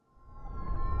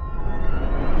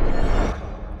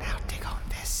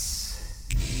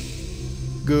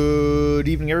Good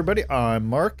evening, everybody. I'm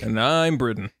Mark. And I'm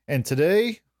Britton. And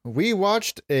today we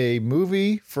watched a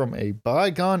movie from a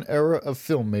bygone era of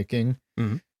filmmaking.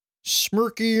 Mm-hmm.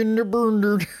 Smokey and the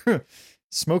Bandit.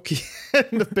 Smokey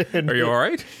and the Bandit. Are you all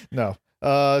right? No.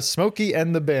 Smokey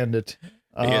and the Bandit.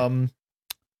 Go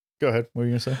ahead. What were you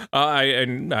going to say?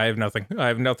 I have nothing. I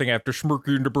have nothing after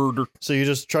Smokey and the Bandit. So you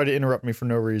just try to interrupt me for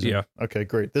no reason? Yeah. Okay,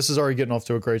 great. This is already getting off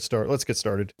to a great start. Let's get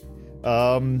started.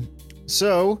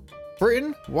 So,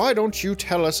 Britton, why don't you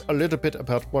tell us a little bit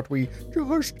about what we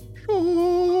just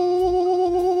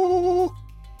saw?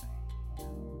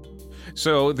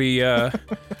 So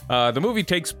the movie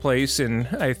takes place in,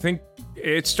 I think,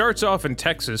 it starts off in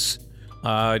Texas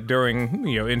during,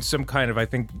 in some kind of, I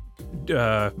think,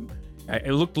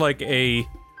 it looked like a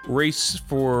race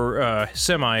for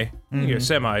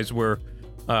semis where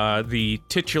the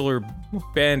titular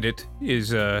bandit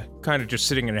is kind of just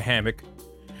sitting in a hammock.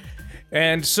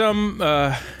 And some,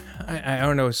 I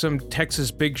don't know, some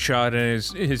Texas big shot and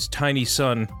his tiny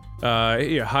son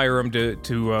hire him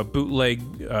to bootleg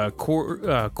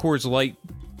Coors Light,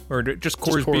 or just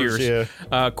Coors beers. Yeah.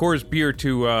 Coors beer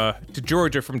to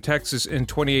Georgia from Texas in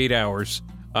 28 hours,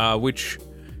 which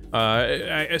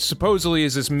supposedly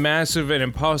is this massive and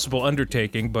impossible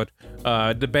undertaking, but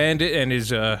the bandit and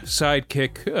his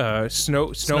sidekick,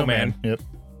 Snowman, Yep.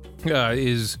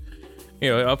 Is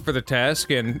up for the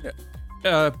task, and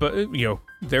but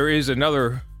there is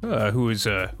another who is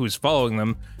following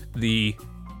them, the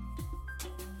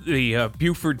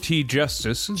Buford T.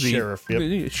 Justice, the Sheriff.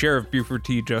 Yep. Sheriff Buford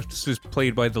T. Justice, is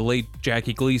played by the late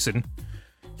Jackie Gleason,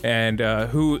 and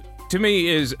who to me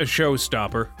is a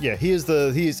showstopper. Yeah, he is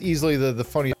easily the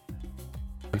funniest.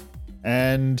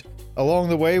 And along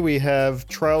the way, we have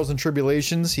trials and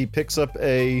tribulations. He picks up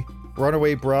a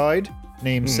runaway bride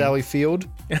named Sally Field.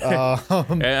 I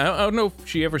don't know if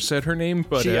she ever said her name,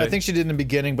 but I think she did in the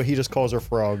beginning, but he just calls her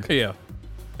Frog. Yeah,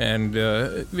 and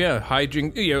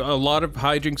hijink. A lot of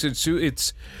hijinks ensue.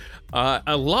 It's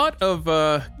a lot of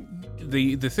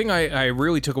the thing I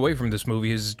really took away from this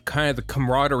movie is kind of the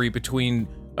camaraderie between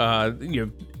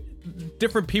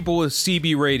different people with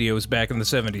CB radios back in the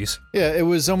 70s. Yeah, it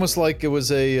was almost like it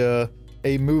was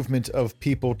a movement of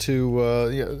people to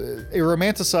a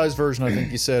romanticized version, I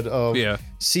think you said, of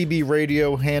CB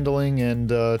radio handling and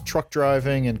truck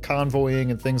driving and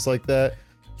convoying and things like that.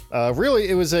 Really,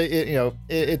 it was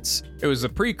it was a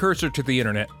precursor to the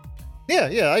internet.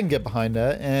 Yeah, I can get behind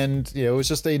that, and it was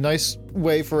just a nice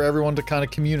way for everyone to kind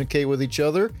of communicate with each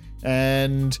other,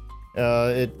 and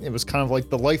it was kind of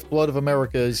like the lifeblood of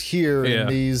America is here, and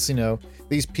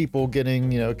these people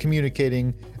getting,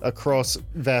 communicating across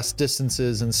vast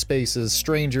distances and spaces,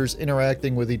 strangers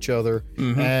interacting with each other,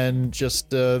 and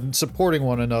just supporting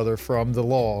one another from the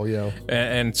law,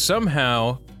 And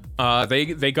somehow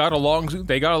they got along.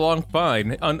 They got along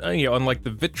fine. Unlike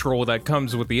the vitriol that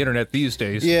comes with the internet these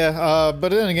days. Yeah,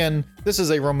 but then again, this is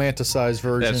a romanticized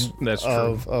version that's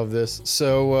of this.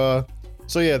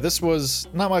 So yeah, this was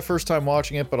not my first time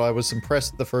watching it, but I was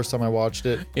impressed the first time I watched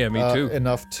it. Yeah, me too.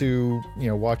 Enough to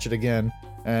watch it again,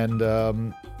 and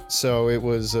so it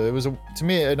was to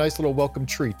me a nice little welcome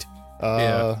treat.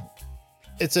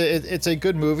 It's a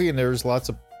good movie, and there's lots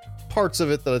of parts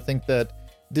of it that I think that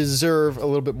deserve a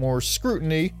little bit more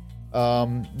scrutiny.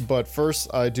 But first,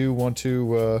 I do want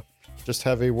to just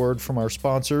have a word from our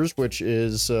sponsors, which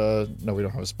is no, we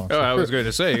don't have a sponsor. Oh, I was going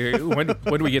to say, when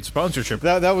do we get sponsorship?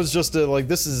 That was just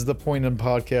this is the point in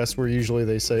podcast where usually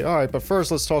they say, all right, but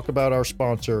first let's talk about our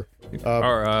sponsor,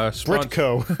 our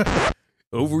Britco.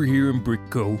 Over here in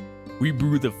Britco, we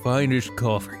brew the finest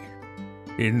coffee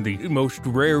in the most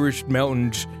rarest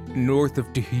mountains north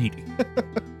of Tahiti.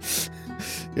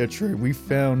 That's right. We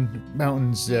found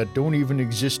mountains that don't even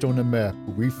exist on the map.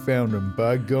 We found them.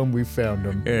 By gum, we found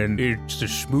them. And it's the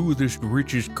smoothest,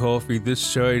 richest coffee this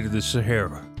side of the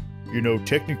Sahara.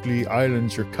 Technically,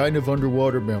 islands are kind of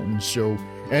underwater mountains, so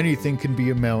anything can be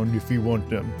a mountain if you want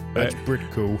them. That's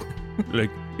Britco. Like,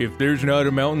 if there's not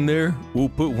a mountain there, we'll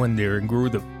put one there and grow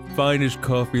the finest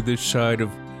coffee this side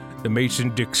of the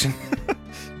Mason-Dixon.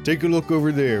 Take a look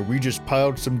over there. We just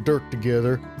piled some dirt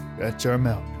together. That's our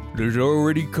mountain. There's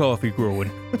already coffee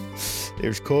growing.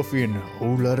 There's coffee and a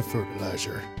whole lot of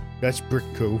fertilizer. That's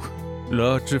Britco.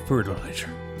 Lots of fertilizer.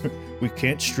 We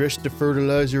can't stress the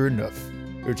fertilizer enough.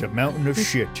 There's a mountain of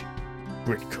shit.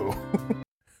 Britco.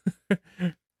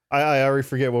 I already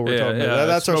forget what we're talking about.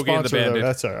 That's our sponsor, though.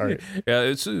 That's all right. Yeah,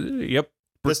 it's, yep.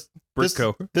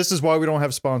 Britco. This is why we don't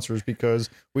have sponsors, because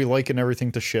we liken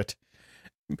everything to shit.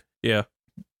 Yeah.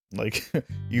 Like,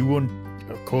 you want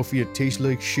a coffee that tastes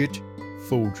like shit?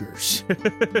 Folgers.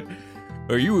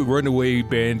 Are you a runaway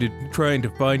bandit trying to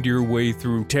find your way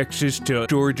through Texas to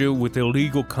Georgia with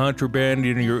illegal contraband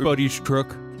in your buddy's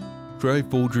truck? Try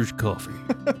Folgers coffee.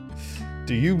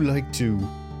 Do you like to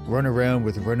run around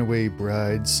with runaway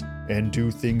brides and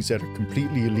do things that are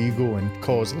completely illegal and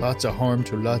cause lots of harm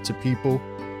to lots of people?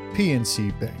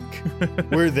 PNC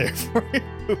Bank. We're there for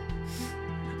you.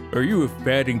 Are you a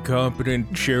fat,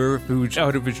 incompetent sheriff who's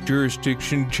out of his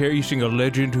jurisdiction chasing a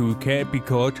legend who can't be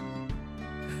caught?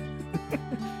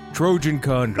 Trojan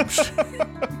condoms.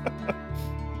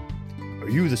 Are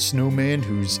you the snowman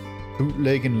who's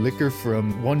bootlegging liquor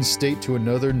from one state to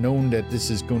another, knowing that this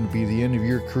is going to be the end of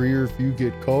your career if you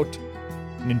get caught?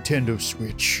 Nintendo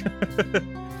Switch.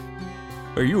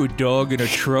 Are you a dog in a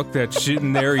truck that's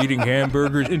sitting there eating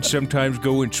hamburgers and sometimes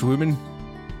going swimming?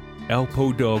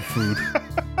 Alpo dog food.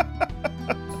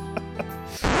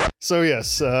 So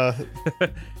yes,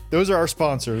 those are our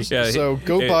sponsors. Yeah, so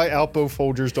go buy Alpo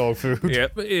Folgers dog food. Yeah,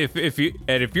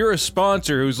 if you're a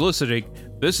sponsor who's listening,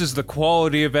 this is the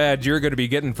quality of ads you're going to be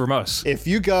getting from us. If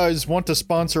you guys want to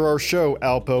sponsor our show,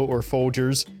 Alpo or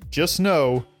Folgers, just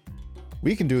know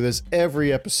we can do this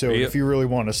every episode if you really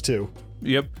want us to.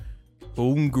 Yep.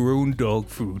 Homegrown dog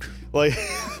food. Like,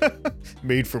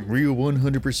 made from real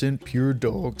 100% pure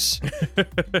dogs.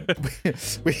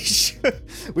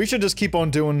 we should just keep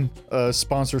on doing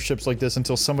sponsorships like this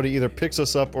until somebody either picks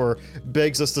us up or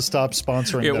begs us to stop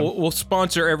sponsoring them. Yeah, we'll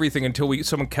sponsor everything until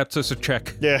someone cuts us a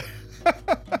check. Yeah.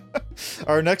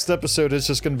 Our next episode is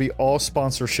just going to be all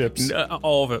sponsorships.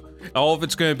 All of it. All of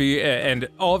it's going to be, and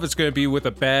all of it's going to be with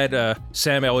a bad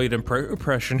Sam Elliott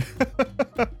impression.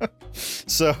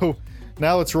 So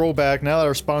now let's roll back. Now that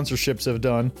our sponsorships are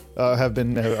done.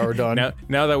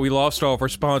 Now that we lost all of our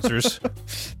sponsors.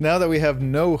 Now that we have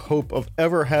no hope of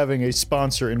ever having a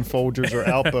sponsor in Folgers or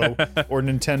Alpo or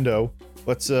Nintendo,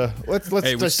 let's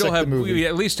dissect the movie. We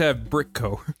at least have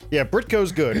Britco. Yeah,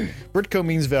 Britco's good. Britco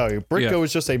means value. Britco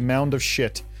is just a mound of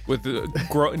shit. With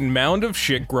a mound of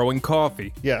shit growing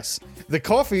coffee. Yes. The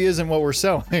coffee isn't what we're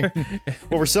selling.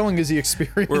 What we're selling is the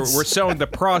experience. We're selling the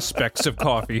prospects of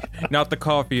coffee, not the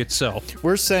coffee itself.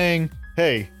 We're saying,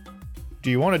 hey,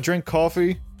 do you want to drink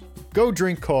coffee? Go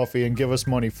drink coffee and give us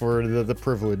money for the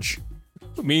privilege.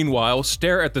 Meanwhile,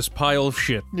 stare at this pile of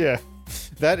shit. Yeah.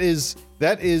 That is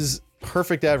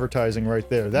perfect advertising right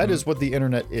there. That is what the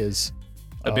internet is.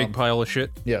 A big pile of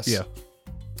shit? Yes. Yeah.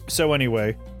 So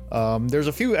anyway, there's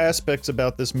a few aspects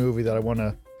about this movie that I want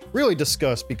to really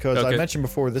discuss because I mentioned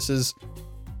before this is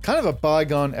kind of a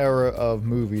bygone era of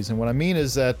movies, and what I mean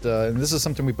is that, and this is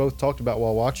something we both talked about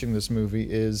while watching this movie,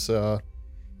 is there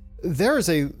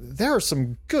are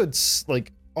some good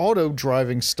like auto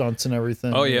driving stunts and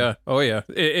everything. Oh yeah,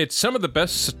 it's some of the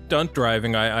best stunt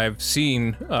driving I've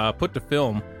seen put to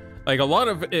film. Like a lot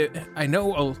of it, I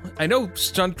know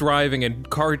stunt driving and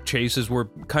car chases were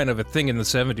kind of a thing in the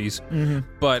 70s,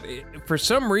 but for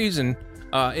some reason,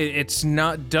 it's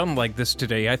not done like this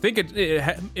today. I think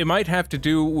it might have to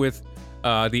do with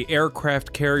the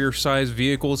aircraft carrier-sized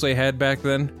vehicles they had back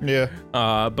then. Yeah.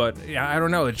 But I don't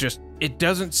know. It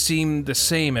doesn't seem the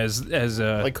same as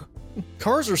like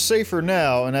cars are safer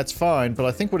now, and that's fine. But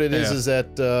I think what it is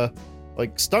that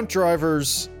like stunt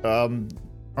drivers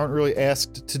aren't really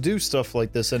asked to do stuff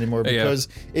like this anymore because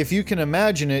if you can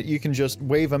imagine it, you can just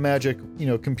wave a magic,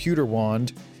 computer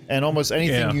wand, and almost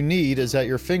anything you need is at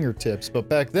your fingertips. But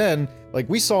back then, like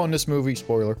we saw in this movie,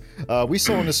 spoiler, we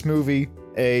saw in this movie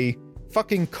a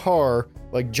fucking car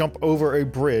like jump over a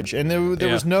bridge, and there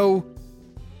was no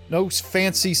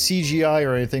fancy CGI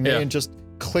or anything. They didn't just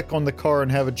click on the car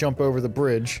and have it jump over the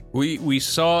bridge. We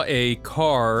saw a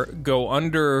car go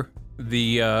under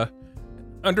the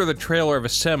trailer of a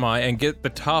semi and get the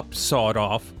top sawed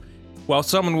off while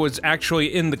someone was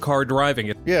actually in the car driving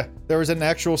it. Yeah, there was an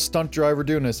actual stunt driver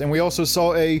doing this. And we also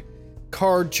saw a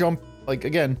car jump, like,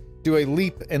 again, do a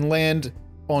leap and land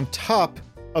on top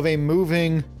of a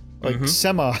moving, like,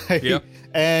 semi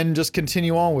and just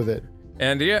continue on with it.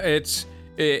 And this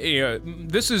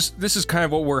is kind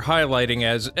of what we're highlighting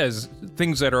as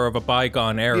things that are of a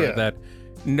bygone era, that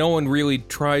no one really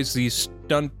tries these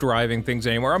stunt driving things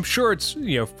anymore. I'm sure it's,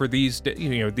 for these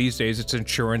days it's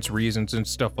insurance reasons and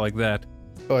stuff like that.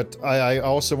 But I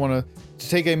also want to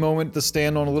take a moment to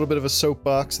stand on a little bit of a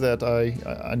soapbox that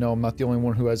I know I'm not the only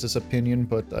one who has this opinion,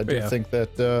 but I do think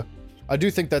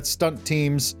that stunt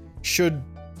teams should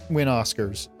win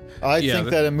Oscars. I think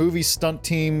that a movie stunt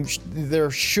team, there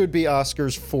should be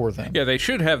Oscars for them. Yeah, they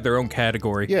should have their own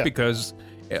category because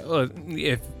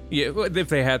if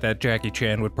they had that, Jackie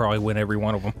Chan would probably win every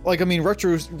one of them. Like, I mean,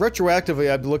 retroactively,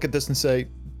 I'd look at this and say,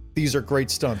 these are great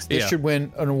stunts. This should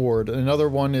win an award. Another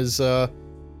one is The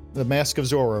Mask of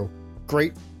Zorro.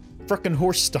 great frickin'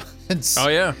 horse stunts. Oh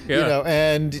yeah, yeah. You know,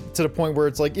 and to the point where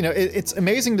it's like, you know, it's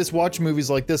amazing to watch movies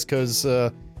like this because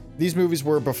these movies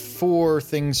were before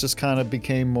things just kind of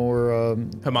became more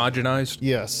homogenized.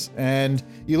 Yes, and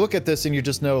you look at this and you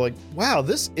just know, like, wow,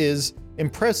 this is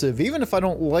impressive. Even if I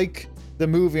don't like the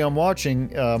movie I'm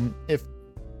watching, if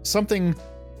something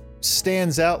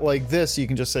stands out like this, you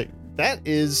can just say, that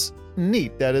is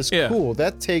neat, that is cool.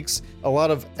 That takes a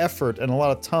lot of effort and a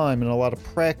lot of time and a lot of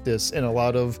practice and a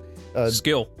lot of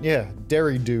skill. Yeah,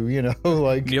 dairy-do, you know,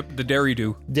 like... Yep, the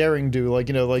dairy-do. Daring-do, like,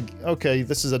 you know, like, okay,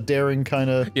 this is a daring kind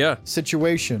of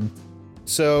situation.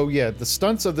 So, yeah, the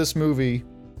stunts of this movie,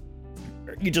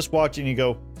 you just watch and you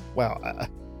go, wow,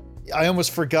 I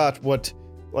almost forgot what,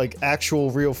 like,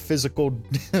 actual, real physical,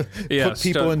 put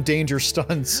people in danger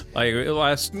stunts. Like,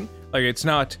 it's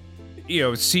not... You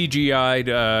know, CGI'd,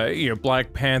 you know,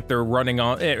 Black Panther running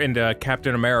on, and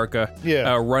Captain America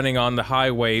running on the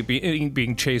highway,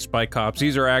 being chased by cops.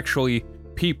 These are actually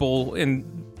people in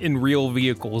real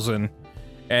vehicles, and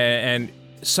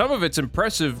some of it's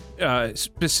impressive,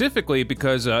 specifically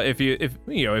because if you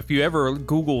ever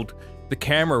Googled the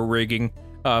camera rigging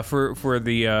for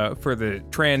the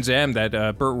Trans Am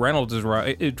that Burt Reynolds is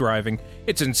driving,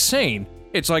 it's insane.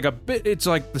 It's like a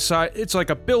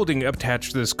building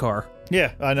attached to this car.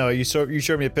 Yeah, I know. You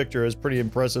showed me a picture. It was pretty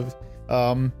impressive.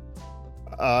 I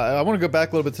want to go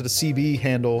back a little bit to the CB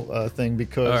handle thing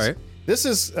because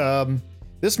this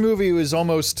movie was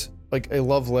almost like a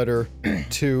love letter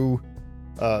to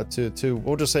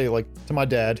we'll just say, like, to my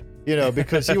dad. You know,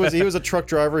 because he was a truck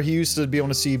driver. He used to be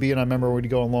on a CB, and I remember we'd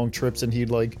go on long trips, and he'd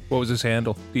like. What was his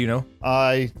handle? Do you know?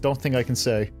 I don't think I can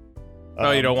say.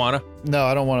 Oh, you don't want to? No,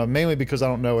 I don't want to. Mainly because I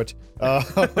don't know it.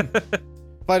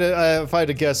 If I had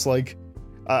to guess, like,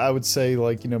 I would say,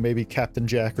 like, you know, maybe Captain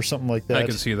Jack or something like that. I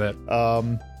can see that.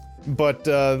 But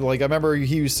like, I remember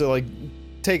he used to, like,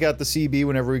 take out the CB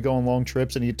whenever we go on long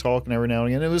trips, and he'd talk, and every now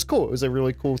and again, it was cool. It was a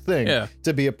really cool thing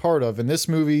to be a part of. And this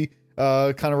movie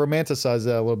kind of romanticized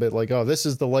that a little bit, like, oh, this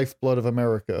is the lifeblood of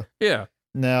America. Yeah.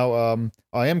 Now,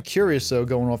 I am curious, though,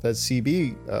 going off that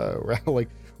CB route, like,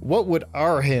 what would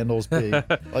our handles be,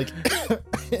 like,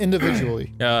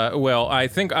 individually? Well, I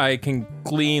think I can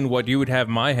glean what you would have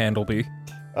my handle be.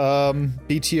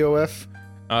 BTOF.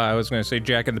 I was going to say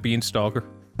Jack and the Beanstalker.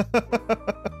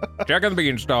 Jack and the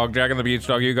Beanstalk, Jack and the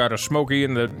Beanstalk, you got a Smokey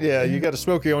in the... Yeah, you got a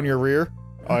Smokey on your rear.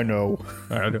 I know.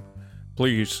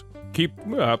 Please,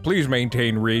 please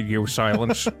maintain radio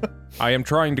silence. I am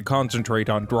trying to concentrate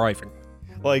on driving.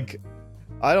 Like,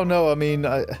 I don't know, I mean,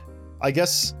 I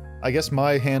guess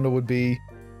my handle would be,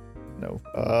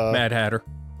 Mad Hatter.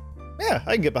 Yeah,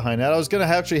 I can get behind that. I was gonna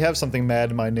actually have something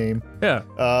Mad in my name. Yeah.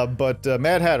 But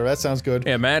Mad Hatter, that sounds good.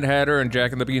 Yeah, Mad Hatter and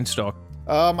Jack and the Beanstalk.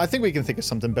 I think we can think of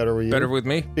something better with you. Better with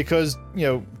me? Because, you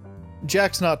know,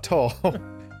 Jack's not tall.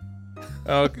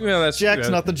 Oh, well, that's... Jack's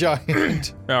not the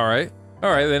giant. All right,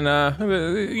 then,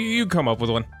 you come up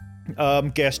with one.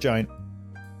 Gas Giant.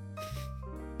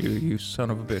 You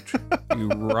son of a bitch. You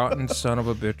rotten son of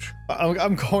a bitch.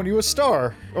 I'm calling you a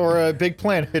star. Or a big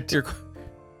planet.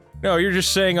 You're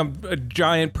just saying I'm a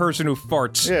giant person who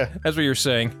farts. Yeah. That's what you're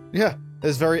saying. Yeah,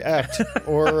 it's very apt.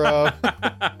 Or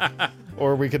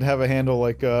we could have a handle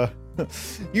like,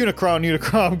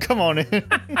 Unicron, come on in.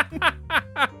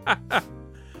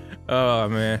 Oh,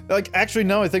 man. Like, actually,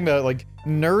 now I think about it, like,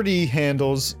 nerdy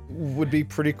handles would be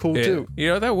pretty cool, too. You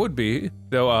know, that would be.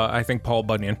 Though, I think Paul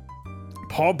Bunyan.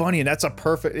 Paul Bunyan, that's a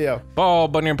perfect, Paul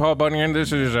Bunyan,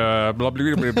 this is, blah, blah,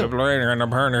 blah, blah, blah,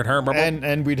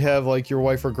 and we'd have, like, your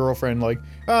wife or girlfriend, like,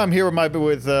 oh, I'm here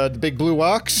with the big blue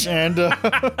ox, and,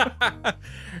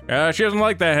 she doesn't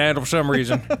like that handle for some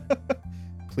reason.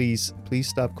 Please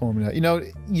stop calling me that. You know,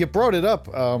 you brought it up,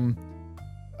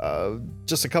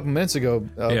 just a couple minutes ago,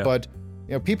 but,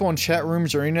 you know, people in chat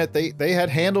rooms or internet, they had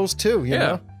handles, too, you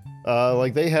know?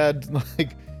 Like, they had,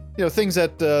 like... You know, things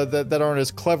that aren't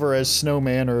as clever as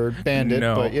Snowman or Bandit,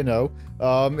 but, you know,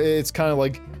 it's kind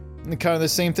of the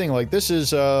same thing. Like, this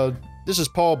is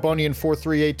Paul Bunyan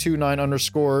 438229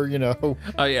 _, you know.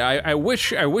 I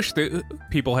wish that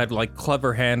people had, like,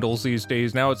 clever handles these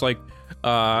days. Now it's like,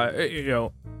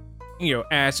 you know,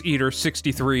 Ass Eater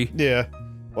 63. Yeah,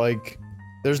 like,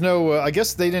 there's no. I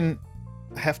guess they didn't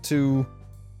have to.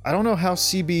 I don't know how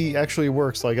CB actually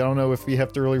works. Like, I don't know if you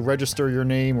have to really register your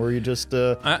name or you just,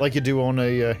 like you do on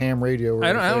a ham radio or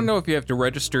I don't know if you have to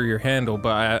register your handle,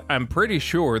 but I'm pretty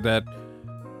sure that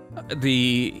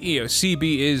the, you know,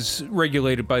 CB is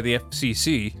regulated by the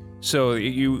FCC, so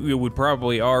you would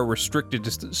probably are restricted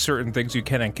to certain things you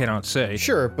can and cannot say.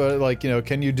 Sure, but, like, you know,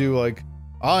 can you do, like,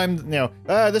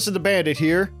 this is the Bandit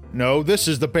here? No, this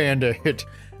is the Bandit.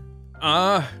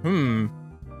 Like,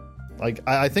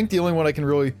 I think the only one I can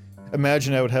really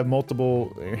imagine that would have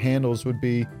multiple handles would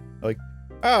be like,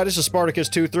 this is Spartacus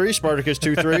 2-3, Spartacus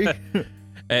 2-3.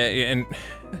 And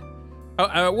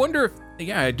I wonder if,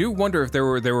 I do wonder if there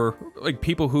were like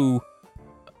people who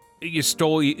you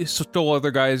stole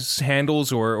other guys'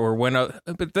 handles or went out.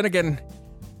 But then again,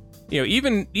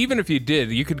 even if you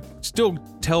did, you could still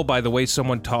tell by the way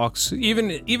someone talks,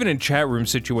 even in chat room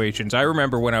situations. I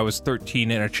remember when I was 13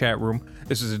 in a chat room.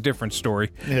 This is a different story,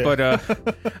 yeah. But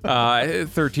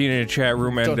 13 in a chat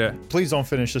room, and please don't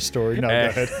finish the story. No, go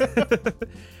ahead.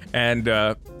 And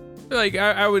like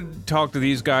I would talk to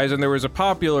these guys, and there was a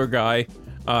popular guy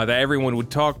that everyone would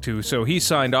talk to. So he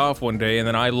signed off one day, and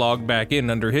then I logged back in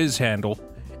under his handle,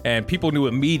 and people knew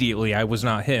immediately I was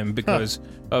not him because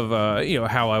of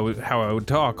how I would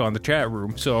talk on the chat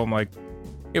room. So I'm like,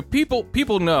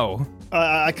 people know.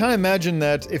 I kind of imagine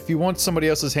that if you want somebody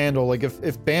else's handle, like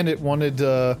if Bandit wanted,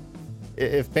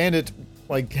 if Bandit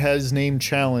like has his name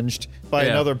challenged by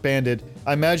another Bandit,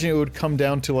 I imagine it would come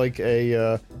down to like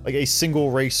a single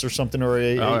race or something, or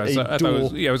a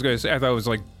duel. I was gonna say, I thought it was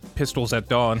like Pistols at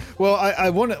Dawn. Well, I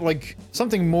want it like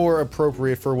something more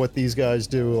appropriate for what these guys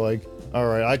do. Like, all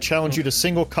right, I challenge you to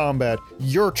single combat,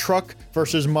 your truck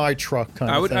versus my truck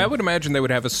kind of thing. I would imagine they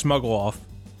would have a smuggle off.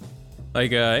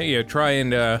 Like, try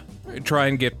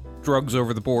and get drugs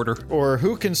over the border. Or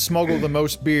who can smuggle the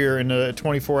most beer in a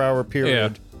 24-hour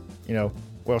period. Yeah.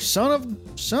 Well, son of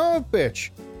a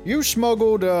bitch, you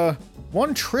smuggled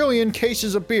 1 trillion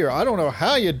cases of beer. I don't know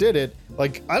how you did it.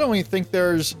 Like, I don't even think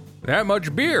there's that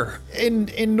much beer in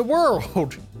the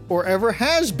world, or ever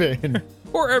has been,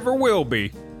 or ever will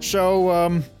be.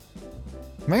 So,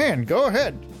 man, go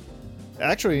ahead.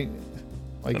 Actually,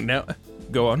 like, now,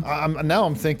 go on.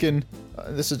 I'm thinking.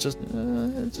 This is just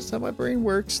how my brain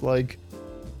works. Like,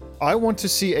 I want to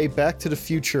see a Back to the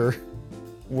Future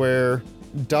where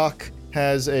Doc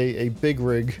has a big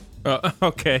rig.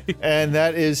 Okay. And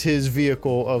that is his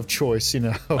vehicle of choice, and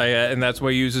that's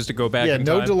what he uses to go back in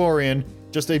time. Yeah, no DeLorean,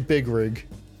 just a big rig.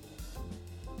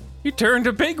 You turned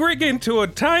a big rig into a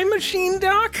time machine,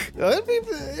 Doc?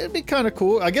 It'd be kind of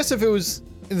cool. I guess if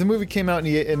the movie came out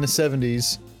in the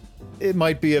 70s, it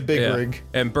might be a big rig.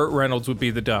 And Burt Reynolds would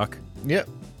be the Doc. Yep.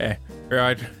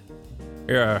 Right.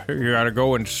 Yeah, you gotta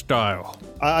go in style.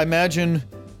 I imagine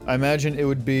it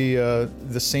would be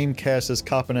the same cast as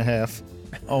Cop and a Half.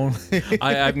 Only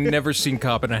I've never seen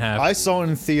Cop and a Half. I saw it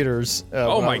in theaters.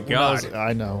 Oh my god!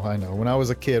 I know. When I was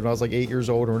a kid, when I was like 8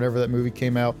 years old, or whenever that movie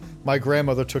came out, my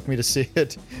grandmother took me to see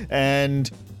it,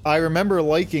 and I remember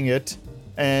liking it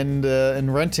and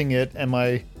renting it, and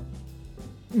my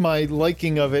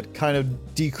liking of it kind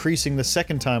of decreasing the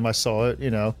second time I saw it.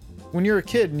 When you're a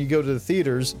kid and you go to the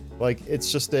theaters, like,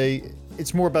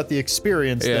 it's more about the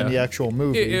experience than the actual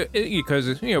movie.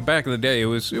 Because back in the day, it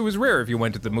was rare if you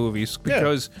went to the movies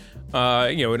because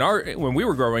when we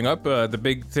were growing up, the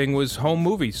big thing was home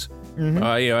movies.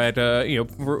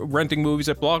 Mm-hmm. Renting movies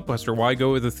at Blockbuster. Why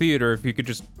go to the theater if you could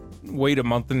just wait a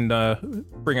month and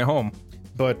bring it home?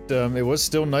 But it was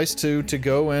still nice to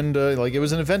go and it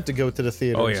was an event to go to the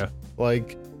theaters. Oh yeah.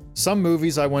 Like, some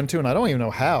movies I went to, and I don't even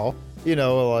know how.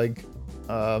 Like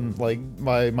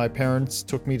my parents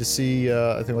took me to see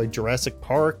I think like Jurassic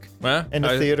Park in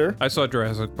the theater. I saw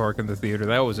Jurassic Park in the theater.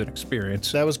 That was an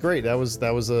experience. That was great. That was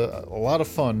a lot of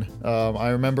fun. I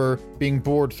remember being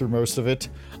bored through most of it,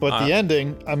 but the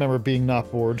ending, I remember being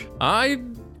not bored. I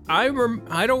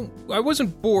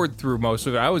wasn't bored through most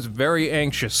of it. I was very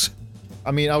anxious.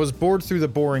 I mean, I was bored through the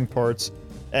boring parts,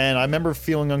 and I remember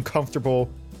feeling uncomfortable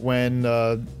when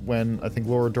I think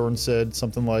Laura Dern said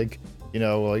something like,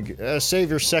 save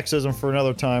your sexism for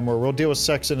another time, or we'll deal with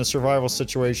sex in a survival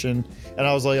situation. And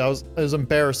I was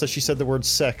embarrassed that she said the word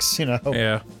sex, Yeah. I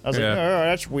was like, oh,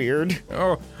 that's weird.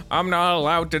 Oh, I'm not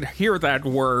allowed to hear that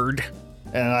word.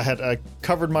 And I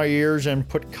covered my ears and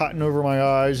put cotton over my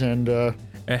eyes, and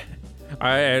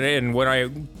and when I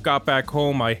got back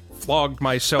home, I flogged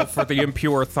myself for the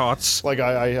impure thoughts. Like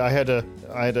I had to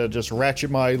just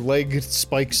ratchet my leg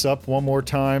spikes up one more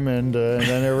time, and then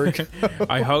there we go.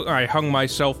 I hung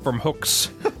myself from hooks.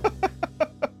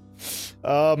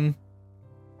 So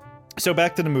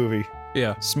back to the movie.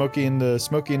 Yeah. Smokey and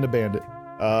the Bandit.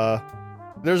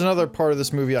 There's another part of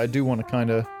this movie I do want to kind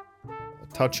of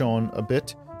touch on a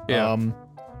bit. Yeah.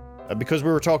 Because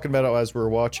we were talking about it as we were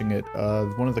watching it.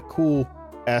 One of the cool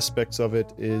aspects of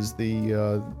it is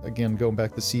the again, going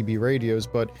back to CB radios,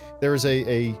 but there is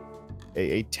a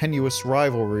tenuous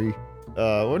rivalry,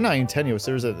 or not even tenuous,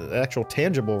 there's an actual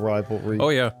tangible rivalry. Oh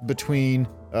yeah. Between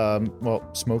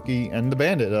Smokey and the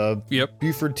Bandit. Yep.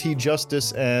 Buford T.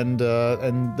 Justice and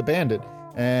the Bandit.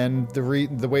 and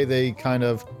the way they kind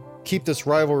of keep this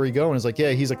rivalry going is like,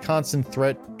 yeah, he's a constant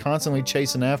threat, constantly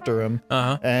chasing after him.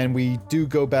 And we do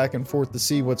go back and forth to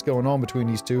see what's going on between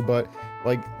these two, but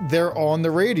like they're on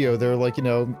the radio. They're like, you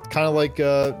know, kind of like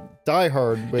Die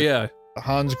Hard with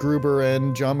Hans Gruber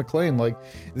and John McClane. Like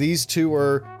these two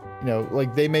are, you know,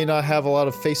 like they may not have a lot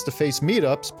of face-to-face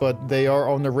meetups, but they are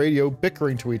on the radio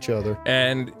bickering to each other.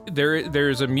 And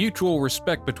there's a mutual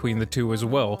respect between the two as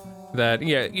well. That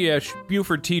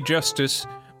Buford T. Justice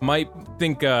might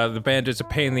think the Bandit's a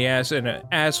pain in the ass and an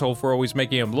asshole for always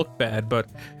making him look bad, but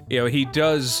you know he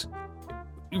does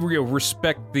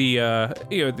respect the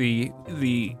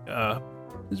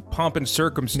pomp and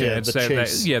circumstance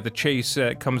the chase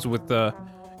that comes with that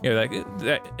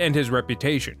and his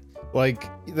reputation. Like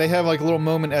they have like a little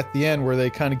moment at the end where they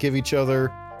kind of give each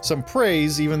other some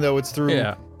praise, even though it's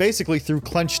through basically through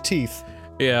clenched teeth.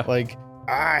 Yeah, like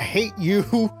I hate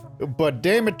you, but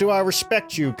damn it, do I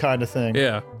respect you, kind of thing.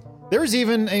 Yeah. There's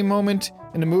even a moment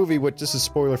in the movie, which this is a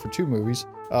spoiler for 2 movies,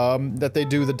 that they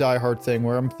do the Die Hard thing,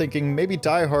 where I'm thinking maybe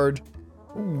Die Hard,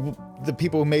 the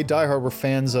people who made Die Hard were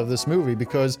fans of this movie,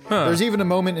 because there's even a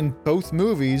moment in both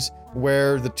movies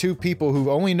where the 2 people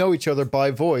who only know each other by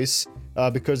voice,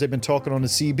 because they've been talking on the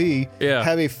CB,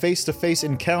 have a face-to-face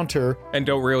encounter. And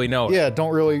don't really know it. Yeah,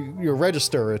 don't really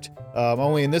register it.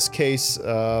 Only in this case,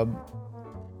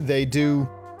 they do,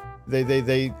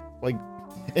 they like,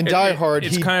 in Die Hard,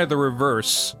 it's kind of the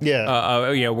reverse.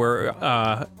 Yeah.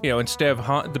 Where instead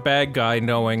of the bad guy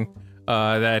knowing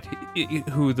that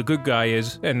who the good guy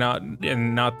is and not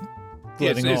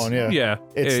letting on. Yeah.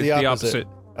 It's the opposite.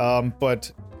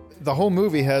 But the whole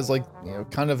movie has like, you know,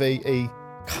 kind of a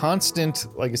constant,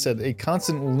 like I said, a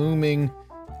constant looming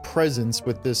presence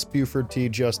with this Buford T.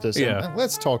 Justice. Yeah. And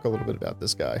let's talk a little bit about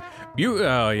this guy.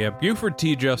 Buford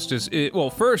T. Justice. Well,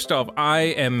 first off, I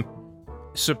am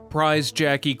surprised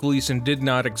Jackie Gleason did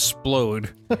not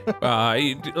explode.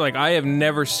 I have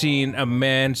never seen a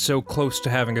man so close to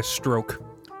having a stroke.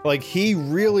 Like, he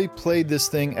really played this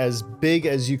thing as big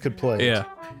as you could play it. Yeah.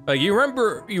 Like, you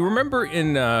remember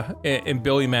in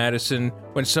Billy Madison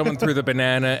when someone threw the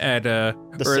banana at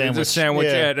the sandwich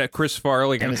at Chris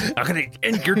Farley, and I'm gonna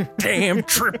end your damn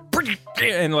trip,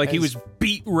 and like he was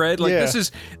beat red. Like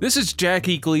this is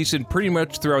Jackie Gleason pretty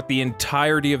much throughout the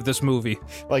entirety of this movie.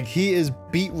 Like, he is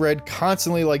beat red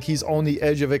constantly, like he's on the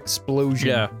edge of explosion.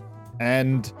 Yeah,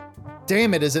 and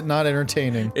damn it, is it not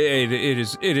entertaining?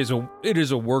 It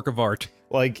is a work of art.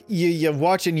 Like, you're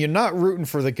watching, you're not rooting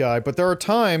for the guy, but there are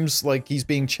times, like, he's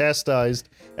being chastised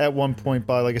at one point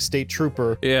by, like, a state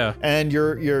trooper. Yeah. And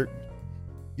you're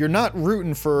not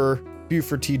rooting for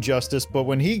Buford T. Justice, but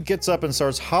when he gets up and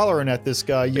starts hollering at this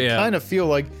guy, you kind of feel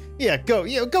like, go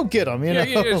get him, you know?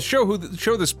 Yeah, show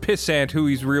this pissant who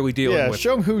he's really dealing with. Yeah,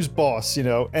 show him who's boss, you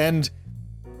know? And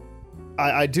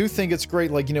I do think it's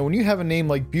great, like, you know, when you have a name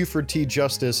like Buford T.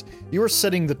 Justice, you are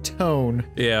setting the tone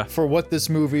for what this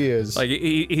movie is. Like,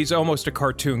 he's almost a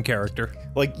cartoon character.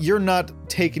 Like, you're not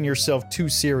taking yourself too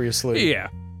seriously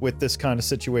with this kind of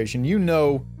situation. You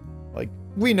know, like,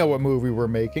 we know what movie we're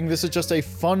making. This is just a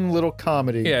fun little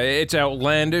comedy. Yeah, it's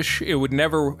outlandish. It would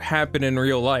never happen in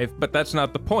real life, but that's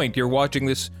not the point. You're watching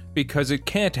this because it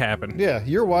can't happen. Yeah,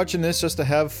 you're watching this just to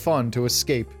have fun, to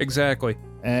escape. Exactly.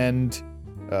 And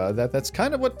that's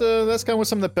kind of what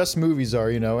some of the best movies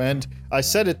are, you know. And I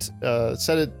said it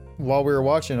while we were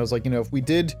watching. I was like, you know, if we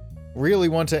did really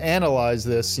want to analyze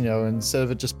this, you know, instead of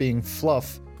it just being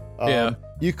fluff,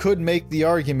 you could make the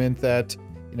argument that,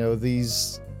 you know,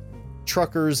 these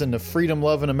truckers and the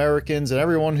freedom-loving Americans and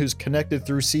everyone who's connected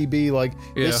through CB, like,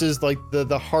 this is like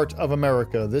the heart of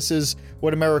America. This is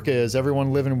what America is.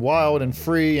 Everyone living wild and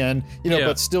free, and you know,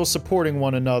 but still supporting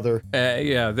one another.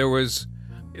 There was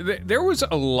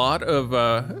a lot of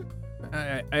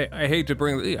I hate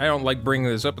to I don't like bringing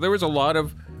this up, but there was a lot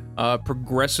of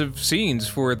progressive scenes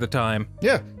for the time.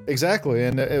 Yeah, exactly.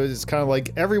 And it was kind of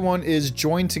like everyone is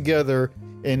joined together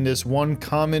in this one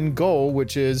common goal,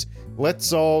 which is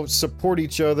let's all support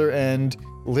each other and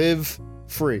live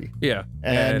free. Yeah.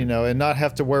 And you know, and not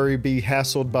have to be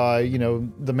hassled by, you know,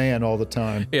 the man all the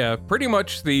time. Yeah, pretty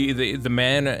much the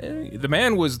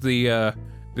man was the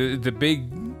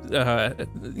big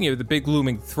the big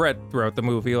looming threat throughout the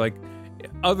movie. Like,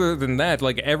 other than that,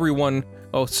 like, everyone,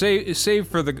 save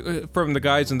from the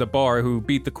guys in the bar who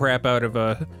beat the crap out of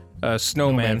a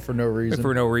snowman for no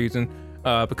reason,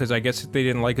 because I guess they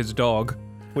didn't like his dog,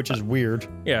 which is weird.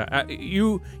 Yeah,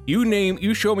 you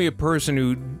show me a person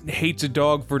who hates a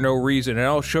dog for no reason, and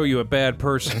I'll show you a bad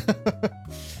person.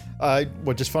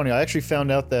 Which is funny, I actually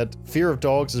found out that fear of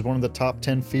dogs is one of the top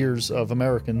 10 fears of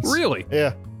Americans. Really?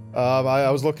 Yeah. I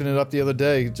was looking it up the other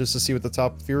day just to see what the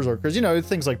top fears are, because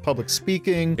things like public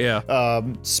speaking,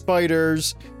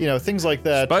 spiders, things like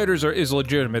that. Spiders is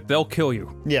legitimate. They'll kill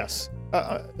you. Yes.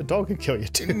 A dog can kill you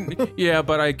too. Yeah,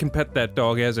 but I can pet that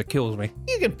dog as it kills me.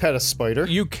 You can pet a spider.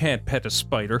 You can't pet a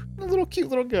spider. Little cute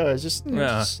little guys, just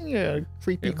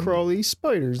creepy crawly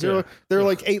spiders. They're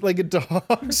like 8-legged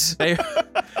dogs.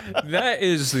 That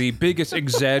is the biggest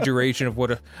exaggeration of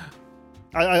what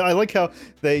I like how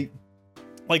they,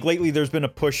 like, lately there's been a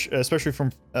push, especially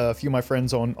from a few of my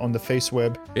friends on the face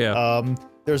web. Yeah.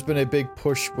 There's been a big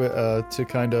push to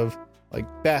kind of, like,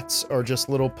 bats are just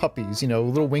little puppies,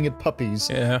 little winged puppies.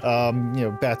 Yeah.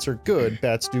 Bats are good.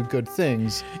 Bats do good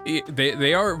things.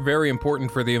 They are very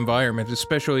important for the environment,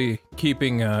 especially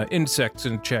keeping insects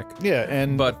in check. Yeah,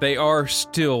 but they are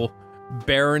still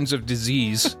barons of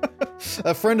disease.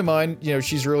 A friend of mine,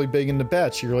 she's really big into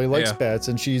bats. She really likes bats,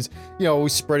 and she's,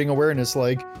 always spreading awareness,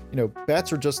 like,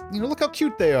 bats are just, look how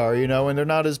cute they are, and they're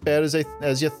not as bad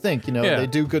as you think, they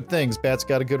do good things. Bats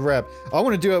got a good rap. I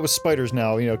want to do that with spiders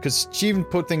now, because she even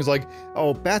put things like,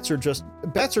 oh, bats are just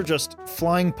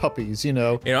flying puppies,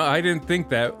 I didn't think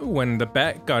that when the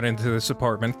bat got into this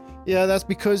apartment. Yeah, that's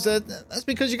because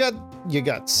you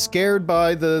got scared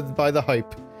by the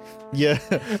hype. Yeah.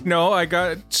 No, I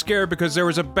got scared because there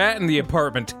was a bat in the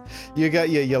apartment. You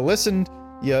listened,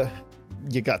 you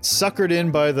got suckered in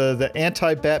by the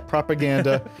anti-bat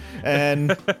propaganda, and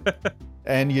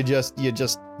you got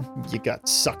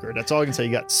suckered. That's all I can say.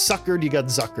 You got suckered, you got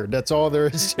zuckered. That's all there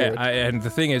is to it. And the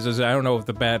thing is I don't know if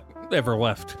the bat ever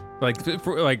left. Like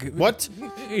what?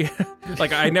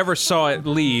 Like, I never saw it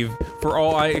leave. For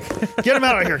all I get him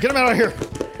out of here! Get him out of here!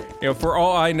 For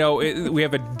all I know, we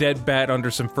have a dead bat under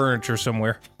some furniture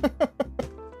somewhere.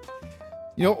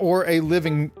 Or a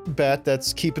living bat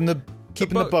that's keeping the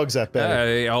bugs at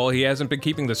bay. He hasn't been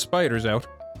keeping the spiders out.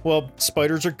 Well,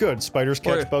 spiders are good. Spiders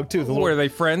catch bug too. Are they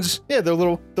friends? Yeah, they're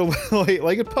little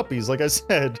 8-legged puppies, like I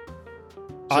said.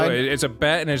 So it's a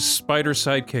bat and his spider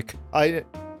sidekick.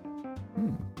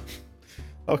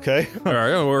 Okay. All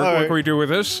right. What can we do with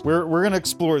this? We're gonna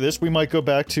explore this. We might go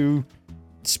back to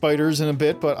spiders in a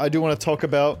bit, but I do want to talk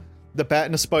about the bat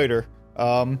and the spider.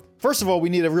 First of all, we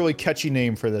need a really catchy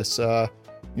name for this.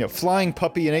 Flying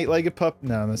puppy and 8-legged pup.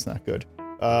 No, that's not good.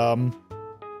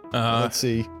 Let's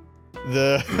see.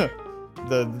 The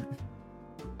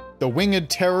winged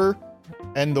terror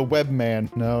and the web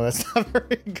man. No, that's not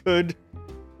very good.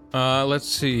 Let's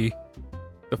see.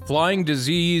 The flying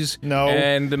disease. No.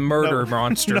 And the murder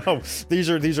monster. No, these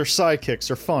are sidekicks.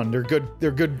 They're fun. They're good.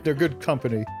 They're good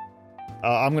company.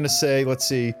 I'm gonna say, let's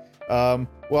see. Well,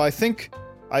 I think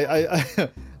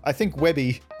I think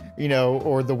Webby,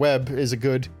 or the web is a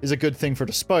good thing for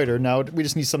the spider. Now we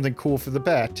just need something cool for the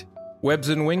bat. Webs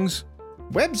and wings.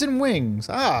 Webs and wings.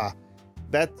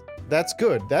 That's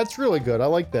good. That's really good. I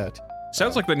like that.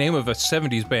 Sounds like the name of a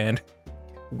 70s band.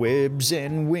 Webs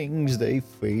and wings, they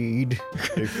fade.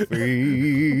 They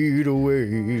fade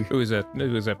away. Who is that?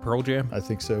 Is that Pearl Jam? I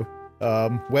think so.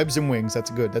 Webs and wings. That's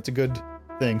a good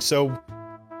thing. So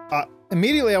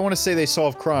immediately I want to say they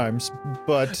solve crimes,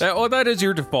 but that is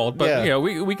your default. But yeah,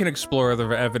 we can explore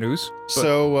other avenues. But.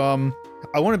 So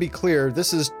I want to be clear.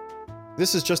 This is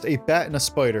just a bat and a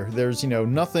spider. There's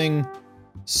nothing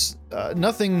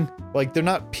like, they're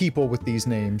not people with these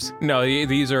names. No,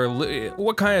 these are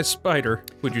what kind of spider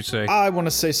would you say? I want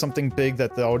to say something big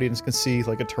that the audience can see,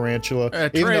 like a tarantula.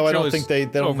 Even though I don't think they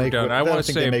don't make. I don't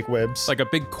think they make webs. Like a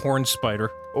big corn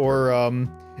spider. Or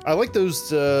I like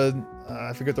those.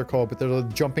 I forget what they're called, but they're the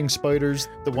jumping spiders.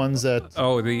 The ones that.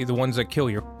 Oh, the ones that kill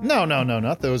you. No,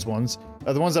 not those ones.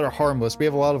 The ones that are harmless. We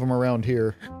have a lot of them around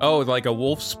here. Oh, like a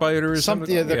wolf spider or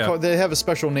something? Yeah, they have a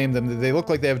special name. They look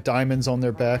like they have diamonds on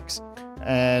their backs.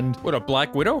 And what, a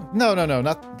black widow? No,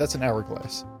 not that's an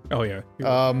hourglass. Oh yeah.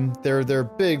 They're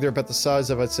big. They're about the size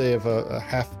of, I'd say, of a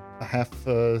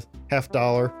half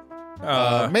dollar,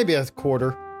 maybe a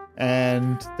quarter.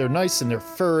 And they're nice and they're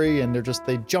furry and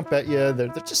they jump at you. They're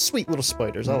just sweet little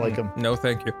spiders. I like them. No,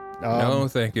 thank you. No,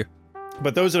 thank you.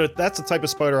 But that's the type of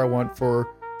spider I want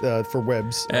for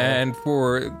webs. And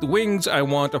for the wings, I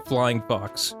want a flying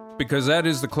fox, because that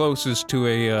is the closest to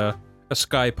a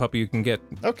sky puppy you can get.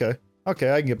 Okay, I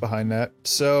can get behind that.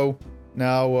 So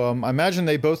now I imagine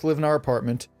they both live in our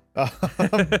apartment.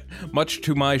 Much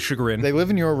to my chagrin. They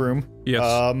live in your room.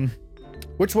 Yes.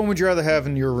 Which one would you rather have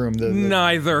in your room?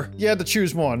 Neither. You had to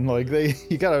choose one. Like,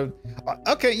 you gotta.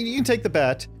 Okay, you can take the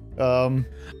bat.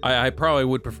 I probably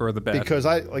would prefer the bat, because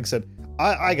like I said,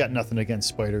 I got nothing against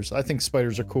spiders. I think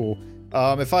spiders are cool.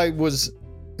 If I was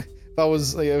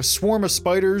like, a swarm of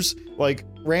spiders like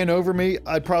ran over me,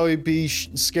 I'd probably be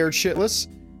scared shitless.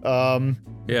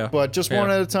 Yeah. But just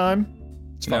one at a time.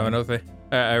 It's fine. No,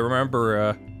 I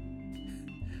remember.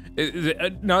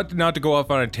 Not to go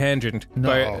off on a tangent.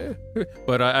 No.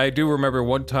 But I do remember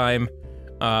one time.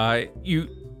 We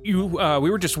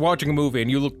were just watching a movie, and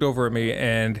you looked over at me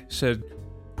and said,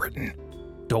 "Britton,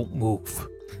 don't move."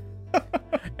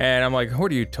 And I'm like,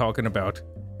 "What are you talking about?"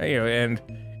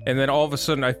 And then all of a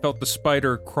sudden I felt the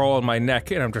spider crawl on my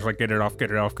neck, and I'm just like, "Get it off, get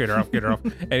it off, get it off, get it off."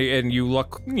 And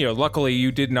luckily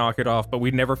you did knock it off, but we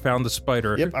never found the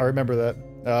spider. Yep, I remember that.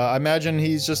 I imagine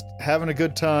he's just having a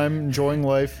good time, enjoying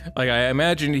life. Like, I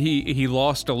imagine he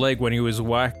lost a leg when he was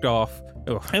whacked off.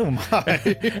 Ugh. Oh my!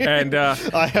 And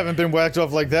I haven't been whacked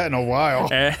off like that in a while.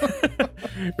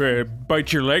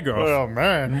 Bite your leg off. Oh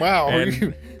man! Wow,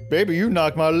 baby, you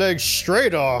knocked my leg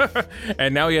straight off.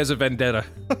 And now he has a vendetta.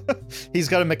 He's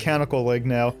got a mechanical leg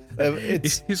now.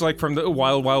 He's like from the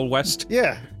Wild Wild West.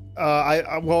 Yeah.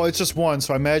 Well, it's just one,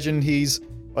 so I imagine he's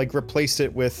like replaced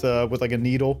it with like a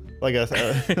needle, like a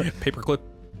paperclip.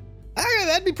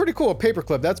 That'd be pretty cool. A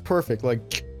paperclip. That's perfect.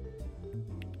 Like.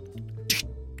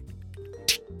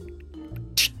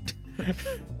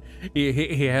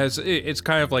 He has, it's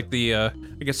kind of like the, I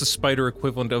guess the spider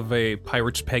equivalent of a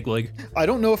pirate's peg leg. I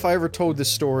don't know if I ever told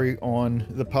this story on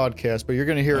the podcast, but you're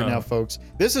going to hear it now, folks.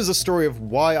 This is a story of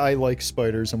why I like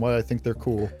spiders and why I think they're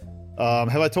cool.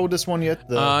 Have I told this one yet?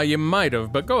 You might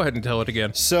have, but go ahead and tell it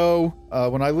again. So,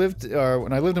 when I lived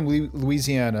in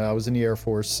Louisiana, I was in the Air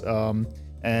Force, and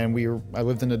I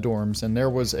lived in the dorms, and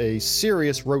there was a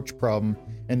serious roach problem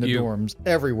in the dorms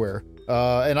everywhere.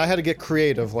 And I had to get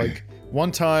creative. Like, one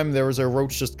time there was a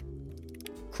roach just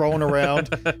crawling around,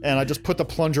 and I just put the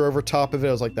plunger over top of it.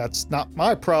 I was like, that's not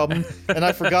my problem. And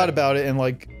I forgot about it, and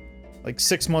like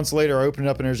 6 months later, I opened it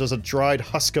up, and there's just a dried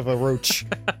husk of a roach.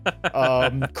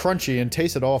 Crunchy and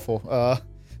tasted awful.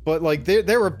 But like,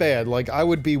 they were bad. Like, I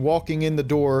would be walking in the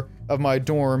door of my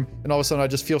dorm, and all of a sudden I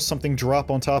just feel something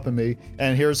drop on top of me,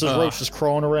 and here's this roach just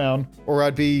crawling around. Or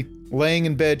I'd be laying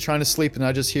in bed trying to sleep, and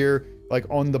I just hear, like,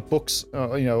 on the books,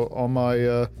 on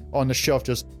my on the shelf,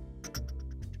 just.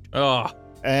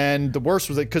 And the worst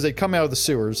was because they'd come out of the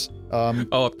sewers.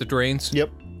 Up the drains. Yep.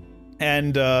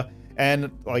 And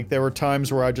like, there were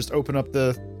times where I just open up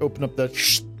the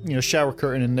shower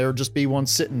curtain, and there would just be one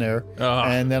sitting there.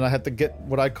 And then I had to get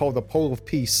what I call the pole of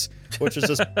peace, which is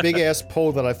this big ass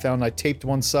pole that I found. And I taped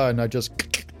one side, and I just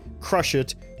crush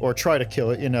it or try to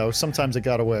kill it. Sometimes it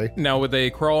got away. Now, would they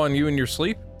crawl on you in your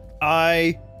sleep?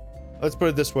 Let's put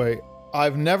it this way.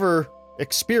 I've never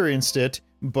experienced it,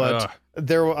 but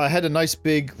I had a nice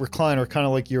big recliner, kind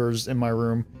of like yours, in my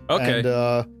room. Okay. And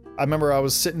I remember I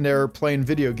was sitting there playing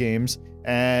video games,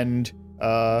 and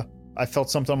I felt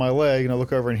something on my leg, and I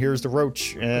look over, and here's the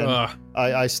roach. And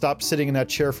I stopped sitting in that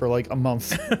chair for like a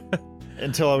month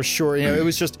until I was sure. It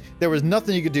was just, there was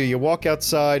nothing you could do. You walk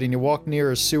outside, and you walk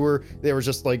near a sewer, they were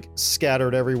just like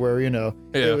scattered everywhere. Yeah.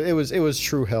 It was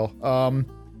true hell.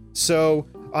 So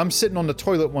I'm sitting on the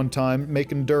toilet one time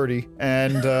making dirty,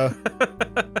 and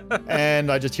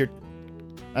and I just hear,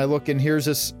 I look, and here's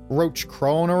this roach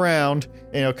crawling around,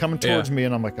 coming towards me,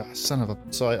 and I'm like, oh, son of a.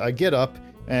 So I get up,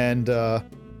 and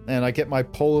I get my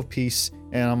pole of peace,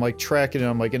 and I'm like tracking it.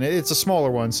 I'm like, and it's a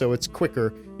smaller one, so it's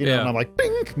quicker, and I'm like,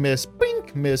 bink, miss,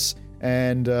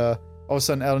 and all of a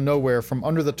sudden, out of nowhere, from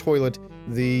under the toilet,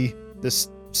 this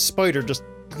spider just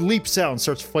leaps out and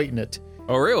starts fighting it.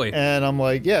 Oh, really? And I'm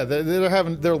like, yeah,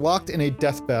 they're locked in a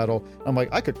death battle. I'm like,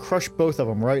 I could crush both of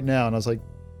them right now. And I was like,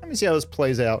 let me see how this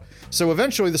plays out. So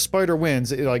eventually the spider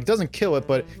wins. It like doesn't kill it,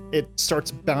 but it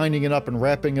starts binding it up and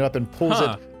wrapping it up and pulls it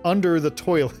under the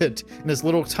toilet in this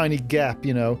little tiny gap,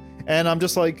 And I'm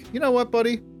just like, you know what,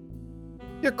 buddy?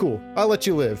 You're cool. I'll let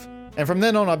you live. And from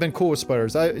then on, I've been cool with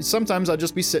spiders. Sometimes I'd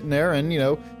just be sitting there and,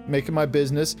 making my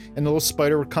business, and the little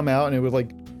spider would come out, and it would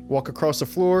like walk across the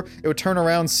floor. It would turn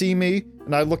around, see me,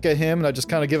 and I'd look at him, and I'd just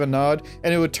kind of give a nod,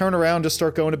 and it would turn around, just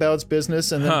start going about its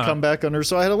business, and then come back under.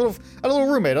 So I had a little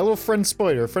roommate, a little friendly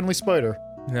spider.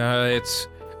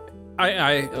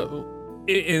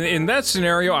 In that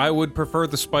scenario, I would prefer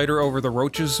the spider over the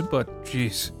roaches, but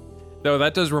jeez. Though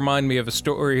that does remind me of a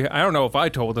story. I don't know if I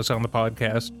told this on the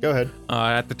podcast. Go ahead.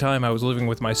 At the time, I was living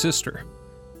with my sister,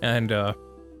 and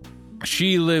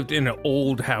she lived in an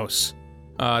old house.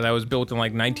 That was built in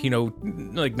like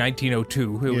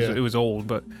 1902. It was old,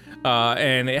 but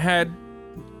and it had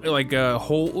like a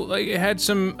whole, like it had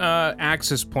some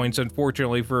access points,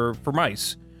 unfortunately, for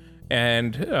mice,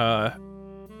 and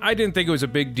I didn't think it was a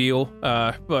big deal.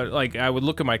 But like I would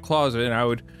look at my closet, and I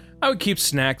would keep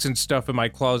snacks and stuff in my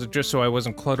closet just so I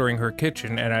wasn't cluttering her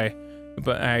kitchen,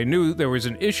 but I knew there was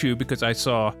an issue because I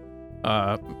saw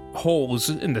holes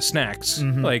in the snacks,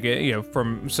 like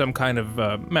from some kind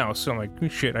of mouse. So I'm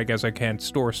like, shit, I guess I can't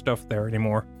store stuff there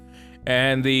anymore.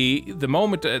 And the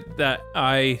moment that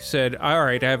I said, all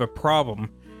right, I have a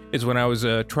problem, is when I was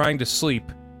trying to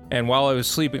sleep, and while I was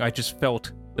sleeping, I just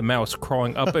felt the mouse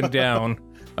crawling up and down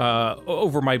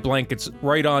over my blankets,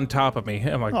 right on top of me.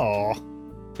 I'm like, oh,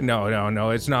 no,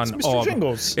 it's not Mr.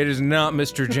 Jingles. It is not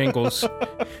Mr. Jingles.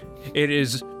 It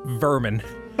is vermin.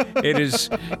 It is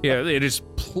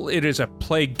it is a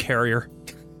plague carrier.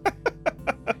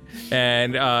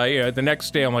 And the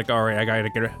next day I'm like, all right, I gotta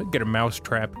get a mouse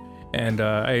trap. And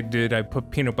I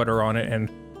put peanut butter on it,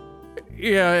 and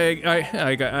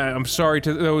I'm sorry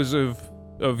to those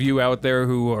of you out there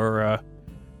who are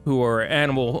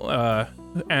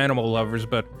animal lovers,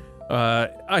 but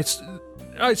I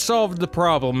solved the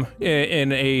problem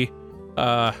in a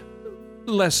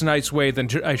less nice way than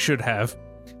I should have.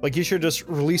 Like, you should just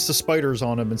release the spiders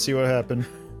on him and see what happened.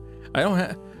 I don't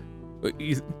have.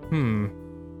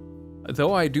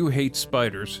 Though I do hate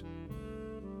spiders,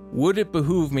 would it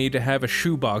behoove me to have a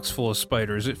shoebox full of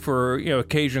spiders for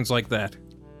occasions like that?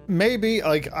 Maybe.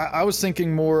 Like, I was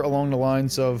thinking more along the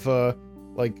lines of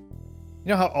like, you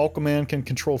know how Aquaman can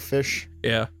control fish?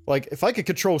 Yeah. Like, if I could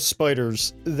control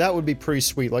spiders, that would be pretty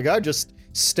sweet. Like, I'd just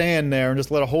stand there and just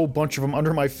let a whole bunch of them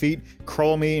under my feet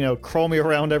crawl me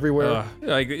around everywhere.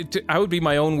 I would be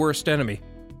my own worst enemy.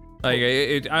 Like,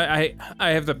 I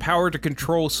have the power to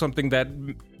control something that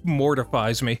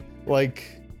mortifies me. And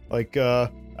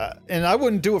I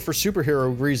wouldn't do it for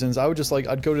superhero reasons. I would just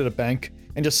I'd go to the bank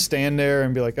and just stand there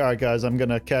and be like, all right, guys, I'm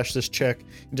gonna cash this check,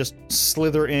 and just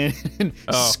slither in and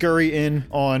scurry in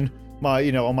on my,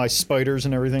 on my spiders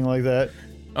and everything like that.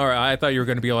 All right, I thought you were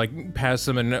gonna be like, pass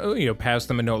them a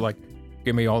note, like,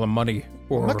 give me all the money.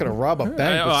 Or, I'm not gonna rob a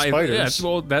bank with spiders.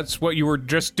 That's what you were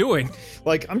just doing.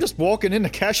 Like, I'm just walking in to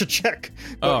cash a check,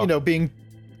 but being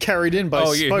carried in by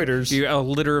spiders. You a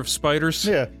litter of spiders?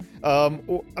 Yeah. I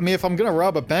mean, if I'm gonna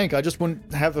rob a bank, I just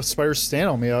wouldn't have the spiders stand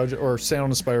on me, or stand on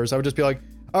the spiders. I would just be like,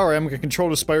 all right, I'm gonna control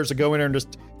the spiders to go in there and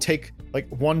just take like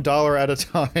 $1 at a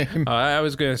time. I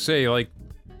was gonna say, like,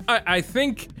 I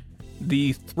think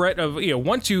the threat of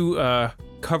once you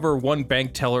cover one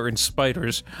bank teller in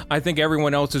spiders, I think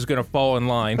everyone else is gonna fall in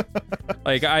line.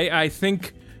 Like, I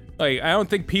think. Like, I don't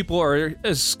think people are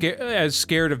as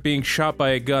scared of being shot by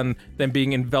a gun than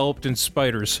being enveloped in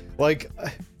spiders. Like,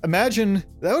 imagine,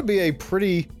 that would be a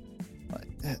pretty...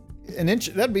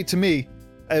 that'd be, to me,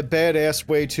 a badass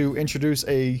way to introduce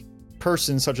a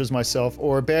person such as myself,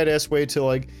 or a badass way to,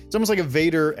 like... It's almost like a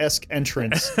Vader-esque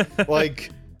entrance.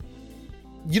 Like,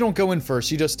 you don't go in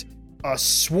first, you just... A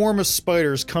swarm of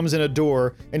spiders comes in a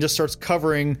door and just starts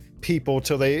covering people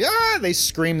till they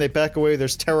scream, they back away, they're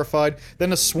terrified. Then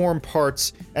the swarm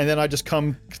parts, and then I just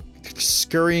come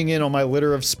scurrying in on my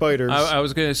litter of spiders. I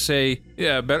was gonna say,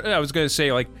 but I was gonna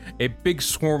say, like, a big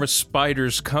swarm of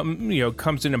spiders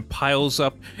comes in and piles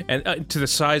up and to the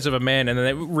size of a man, and then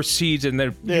it recedes, and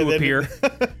then you appear.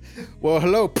 Well,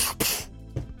 hello.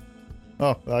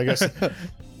 Oh, I guess.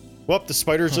 Well, the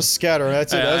spiders just scatter.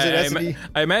 That's it.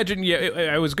 I imagine,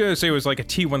 I was going to say it was like a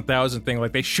T-1000 thing.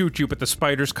 Like, they shoot you, but the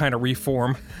spiders kind of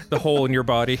reform the hole in your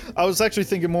body. I was actually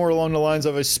thinking more along the lines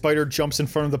of a spider jumps in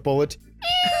front of the bullet.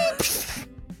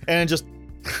 And just...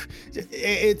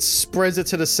 It spreads it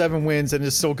to the 7 winds, and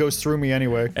it still goes through me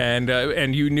anyway.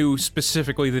 And you knew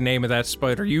specifically the name of that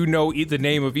spider. You know the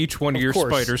name of each one of your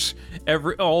spiders.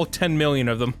 All 10 million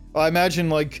of them. I imagine,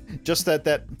 like, just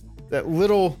that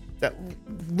little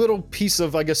piece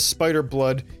of, I guess, spider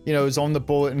blood, is on the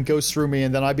bullet and goes through me,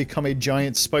 and then I become a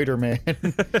giant Spider-Man.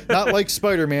 Not like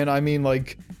Spider-Man, I mean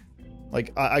like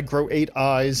I grow 8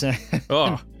 eyes, and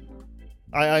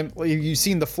you've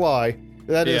seen The Fly.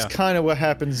 That is kind of what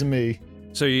happens to me.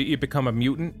 So you become a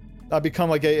mutant? I become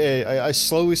like I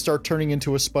slowly start turning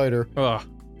into a spider. Ugh.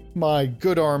 My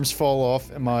good arms fall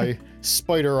off, and my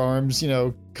spider arms,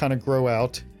 kind of grow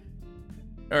out.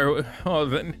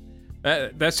 Then...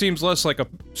 That seems less like a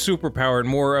superpower and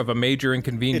more of a major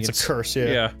inconvenience. It's a curse,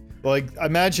 yeah. Like,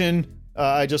 imagine,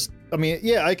 I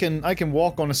can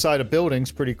walk on the side of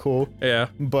buildings, pretty cool. Yeah.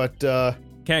 But,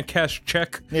 can't cash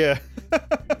check. Yeah.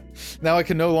 Now I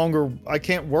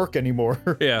can't work anymore.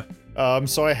 Yeah.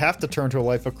 So I have to turn to a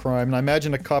life of crime, and I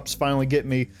imagine the cops finally get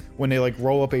me when they, like,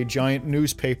 roll up a giant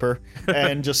newspaper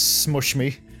and just smush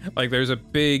me. Like, there's a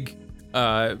big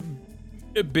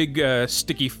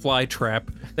sticky fly trap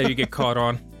that you get caught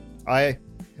on. I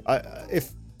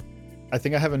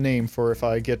think I have a name for if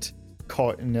I get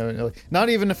caught in not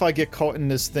even if I get caught in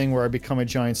this thing where I become a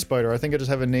giant spider. I think I just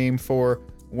have a name for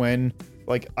when,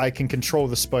 like, I can control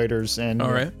the spiders and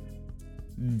all right.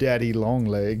 Daddy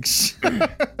Longlegs.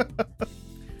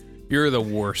 You're the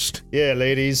worst. Yeah,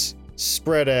 ladies,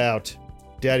 spread out.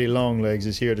 Daddy Longlegs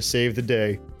is here to save the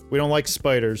day. We don't like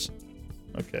spiders.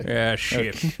 Okay. Yeah,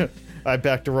 shit. I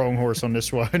backed the wrong horse on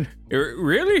this one.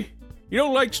 Really? You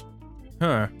don't like...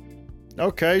 Huh.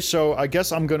 Okay, so I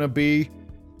guess I'm gonna be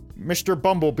Mr.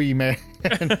 Bumblebee Man.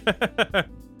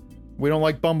 We don't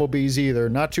like bumblebees either.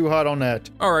 Not too hot on that.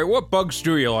 Alright, what bugs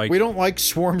do you like? We don't like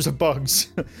swarms of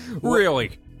bugs.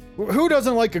 Really? Who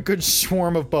doesn't like a good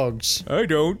swarm of bugs? I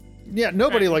don't. Yeah,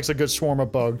 nobody likes a good swarm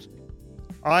of bugs.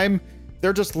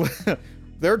 They're just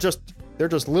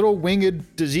little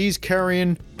winged,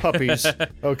 disease-carrying puppies.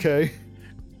 Okay.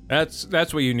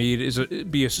 That's what you need.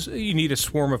 You need a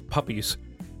swarm of puppies.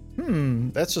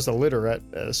 That's just a litter at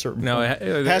a certain No, point.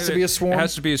 it has to be a swarm. It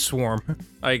has to be a swarm.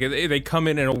 Like they come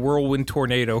in a whirlwind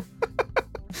tornado.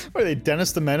 What are they,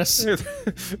 Dennis the Menace?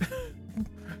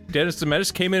 Dennis the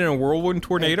Menace came in a whirlwind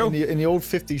tornado? In the old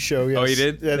 50s show, yes. Oh, he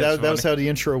did? Yeah, that was how the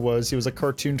intro was. He was a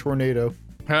cartoon tornado.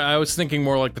 I was thinking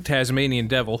more like the Tasmanian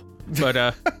devil,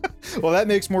 but Well, that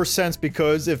makes more sense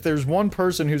because if there's one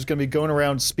person who's going to be going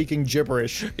around speaking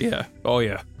gibberish, yeah. Oh,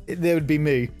 yeah. that would be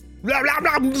me.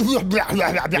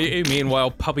 Meanwhile,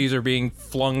 puppies are being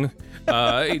flung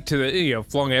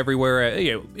flung everywhere,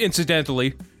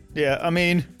 incidentally. Yeah, I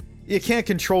mean, you can't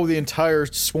control the entire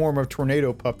swarm of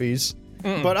tornado puppies,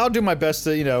 but I'll do my best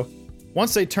to,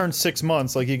 once they turn 6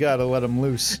 months, like, you gotta let them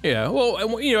loose. Yeah,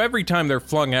 well, every time they're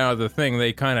flung out of the thing,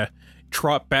 they kind of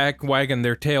trot back, wagging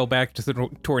their tail back to the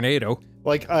tornado.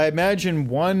 Like, I imagine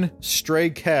one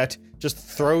stray cat just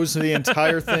throws the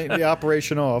entire thing, the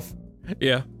operation off.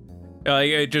 Yeah.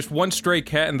 Just one stray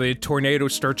cat and the tornado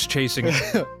starts chasing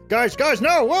it. Guys,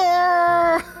 no!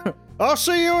 Whoa! I'll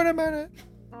see you in a minute.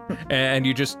 And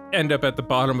you just end up at the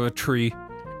bottom of a tree.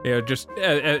 Just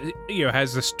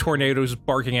has this tornadoes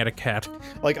barking at a cat.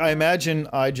 Like, I imagine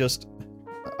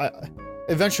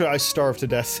eventually I starve to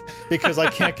death because I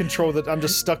can't control that. I'm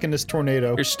just stuck in this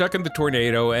tornado. You're stuck in the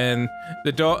tornado, and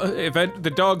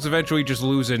the dogs eventually just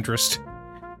lose interest.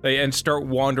 And start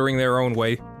wandering their own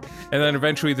way. And then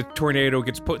eventually the tornado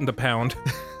gets put in the pound.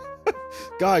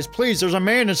 Guys, please, there's a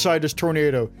man inside this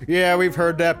tornado. Yeah, we've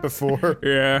heard that before.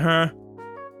 Yeah, huh?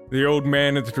 The old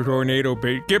man in the tornado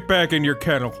bait. Get back in your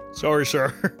kennel. Sorry,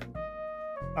 sir.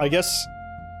 I guess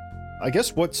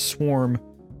what swarm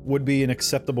would be an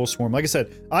acceptable swarm? Like I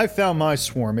said, I found my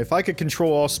swarm. If I could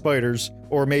control all spiders,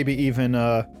 or maybe even,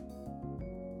 I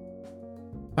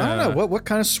don't know, what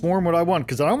kind of swarm would I want?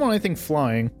 Because I don't want anything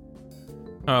flying.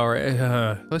 Alright,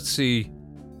 let's see.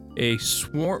 A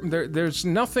swarm, there's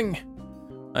nothing,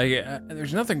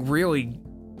 there's nothing really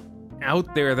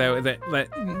out there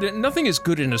that nothing is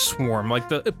good in a swarm. Like,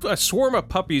 a swarm of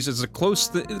puppies is the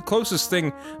closest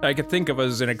thing I could think of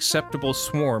as an acceptable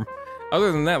swarm.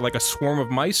 Other than that, like a swarm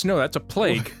of mice, no, that's a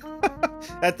plague.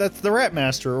 That's the Rat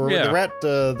Master, or the Rat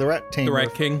Tamer. The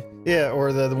Rat King. Yeah,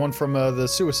 or the one from the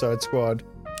Suicide Squad.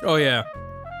 Oh yeah.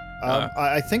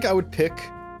 I think I would pick,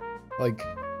 like,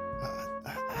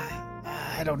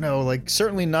 I don't know, like,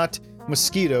 certainly not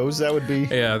mosquitoes. That would be.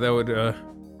 Yeah, that would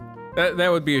that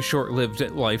would be a short-lived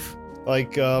life.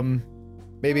 Like,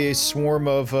 maybe a swarm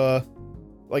of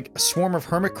like a swarm of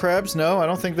hermit crabs. No, I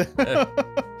don't think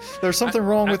that. There's something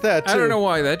wrong with that too. I don't know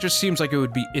why. That just seems like it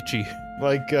would be itchy.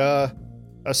 Like a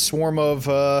swarm of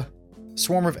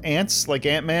ants, like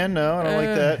Ant-Man. No, I don't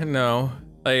like that. No.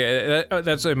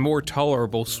 That's a more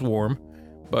tolerable swarm,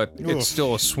 but it's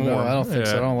still a swarm. No, I don't think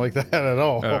so. I don't like that at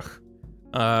all.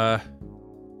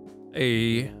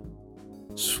 A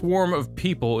swarm of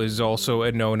people is also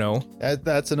a no-no.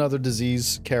 That's another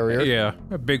disease carrier. Yeah,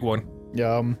 a big one.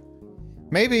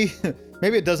 Maybe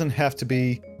it doesn't have to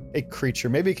be a creature.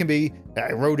 Maybe it can be,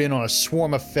 I rode in on a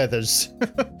swarm of feathers.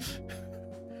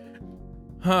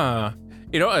 Huh.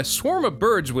 A swarm of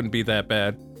birds wouldn't be that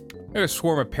bad. Like a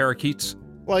swarm of parakeets.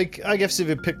 Like, I guess if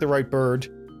you pick the right bird.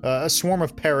 A swarm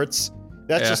of parrots.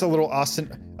 That's just a little a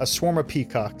swarm of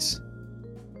peacocks.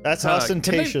 That's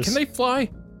ostentatious. Can they fly?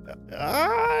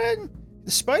 The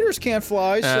spiders can't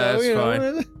fly, so that's you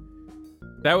know. Fine.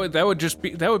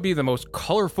 That would be the most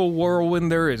colorful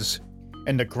whirlwind there is.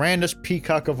 And the grandest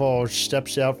peacock of all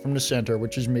steps out from the center,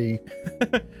 which is me.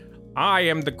 I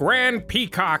am the Grand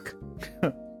Peacock.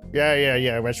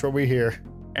 Yeah, that's what we hear.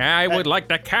 I would like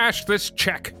to cash this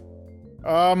check.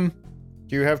 Do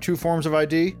you have 2 forms of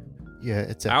ID? Yeah,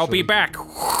 it's actually... I'll be back.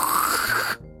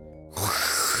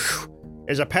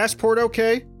 Is a passport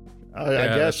okay? I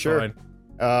guess, sure.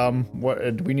 Fine.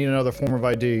 What, do we need another form of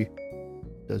ID?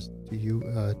 Do you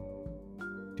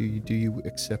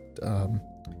accept,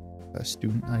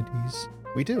 student IDs?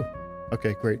 We do.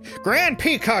 Okay, great. Grand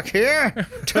Peacock here!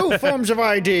 2 forms of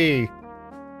ID!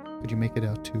 Could you make it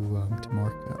out to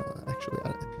Mark? Actually,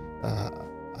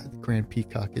 Grand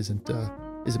Peacock isn't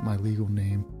my legal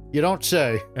name. You don't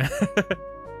say.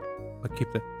 But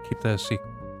keep that a secret.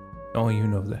 Only you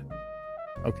know that.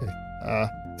 Okay.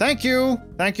 Thank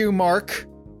you, Mark.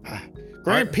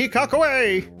 Grand Peacock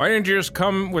away! Why didn't you just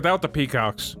come without the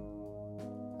peacocks?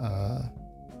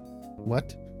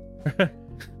 What?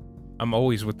 I'm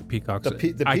always with the peacocks.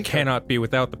 I cannot be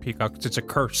without the peacocks. It's a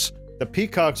curse. The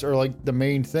peacocks are like the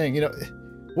main thing. You know,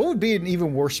 what would be an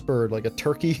even worse bird? Like a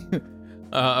turkey?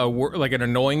 Like an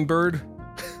annoying bird?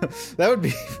 That would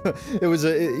be.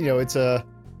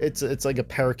 It's like a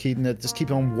parakeet and it just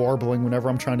keeps on warbling whenever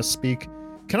I'm trying to speak.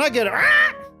 Can I get it?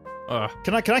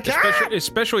 Can I?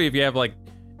 Especially if you have like,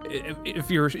 if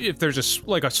there's a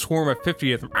swarm of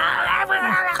 50 of them.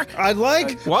 I'd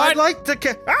like to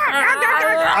cash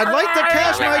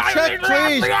my check,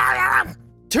 please.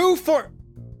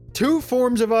 2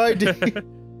 forms of ID.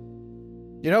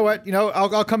 You know what?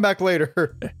 I'll come back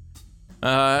later.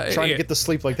 Trying to get to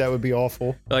sleep like that would be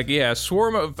awful. Like, yeah, a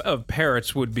swarm of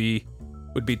parrots would be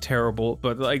terrible,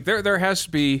 but like there has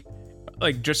to be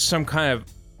like just some kind of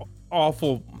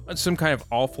awful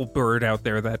bird out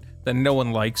there that no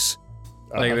one likes.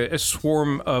 Like a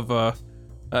swarm of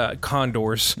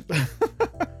condors.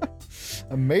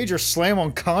 A major slam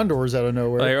on condors out of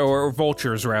nowhere. Like, or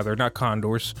vultures, rather, not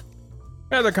condors.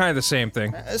 Yeah, they're kind of the same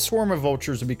thing. A swarm of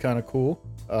vultures would be kind of cool.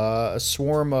 A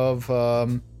swarm of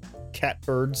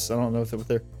catbirds. I don't know if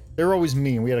they're always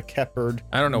mean. We had a catbird.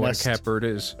 I don't know nest. what a catbird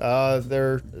is.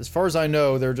 They're, as far as I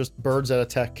know, they're just birds that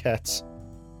attack cats.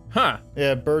 Huh.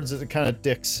 Yeah, birds that are kind of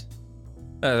dicks.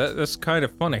 That's kind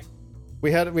of funny.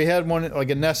 We had one, like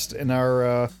a nest in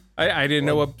our. I didn't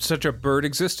know such a bird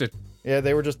existed. Yeah,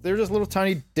 they were just little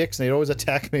tiny dicks, and they'd always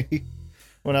attack me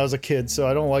when I was a kid. So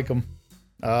I don't like them.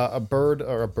 A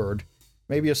bird,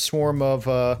 maybe a swarm of.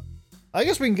 I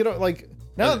guess we can get like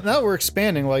now we're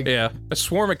expanding. Like, yeah, a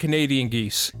swarm of Canadian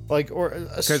geese. Like, or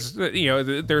because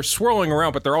they're swirling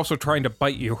around, but they're also trying to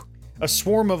bite you. A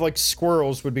swarm of like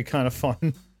squirrels would be kind of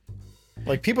fun.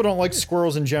 Like, people don't like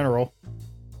squirrels in general.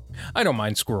 I don't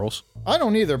mind squirrels. I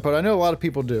don't either, but I know a lot of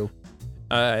people do.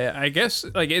 I guess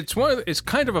like it's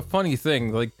kind of a funny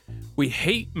thing. Like, we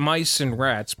hate mice and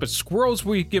rats, but squirrels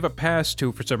we give a pass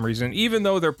to for some reason, even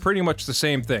though they're pretty much the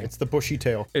same thing. It's the bushy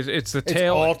tail. It's the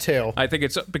tail. It's all tail. I think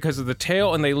it's because of the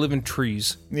tail, and they live in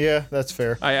trees. Yeah, that's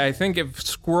fair. I think if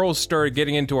squirrels started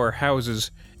getting into our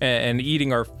houses and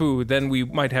eating our food, then we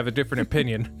might have a different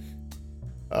opinion.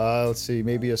 Let's see,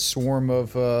 maybe a swarm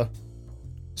of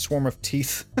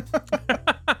teeth.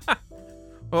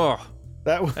 Oh,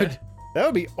 that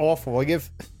would be awful. Like if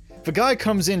a guy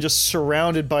comes in just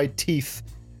surrounded by teeth,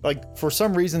 like for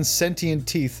some reason sentient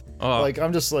teeth. Like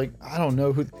I'm just like, I don't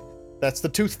know who. That's the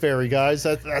tooth fairy, guys.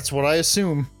 That's what I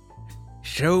assume.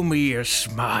 Show me your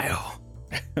smile.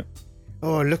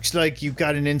 Oh, it looks like you've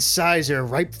got an incisor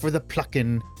ripe for the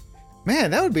plucking.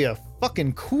 Man, that would be a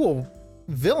fucking cool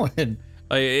villain.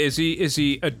 Is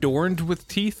he adorned with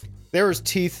teeth? There's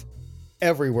teeth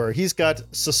everywhere. He's got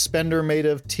suspenders made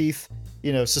of teeth.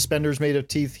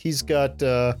 He's got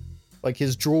like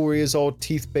his jewelry is all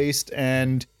teeth based,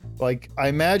 and like I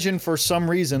imagine for some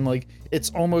reason like it's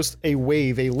almost a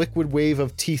liquid wave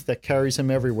of teeth that carries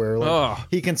him everywhere. Like,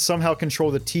 he can somehow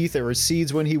control the teeth. It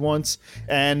recedes when he wants,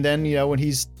 and then when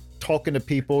he's talking to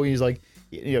people, he's like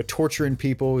torturing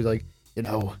people. He's like,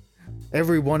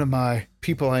 every one of my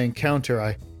people I encounter,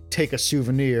 I take a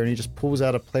souvenir, and he just pulls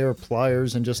out a pair of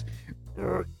pliers and just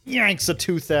yanks a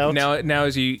tooth out. Now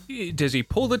does he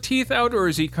pull the teeth out, or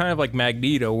is he kind of like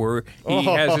Magneto, where he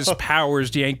has his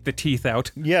powers to yank the teeth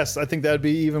out? Yes, I think that'd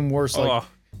be even worse. Like,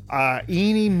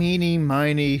 eeny, meeny,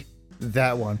 miny,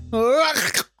 that one.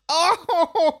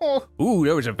 Ooh,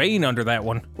 there was a vein under that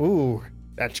one. Ooh,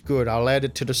 that's good. I'll add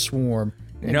it to the swarm.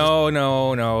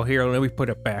 No. Here, let me put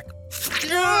it back.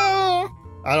 I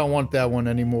don't want that one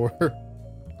anymore.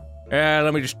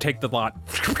 Let me just take the lot.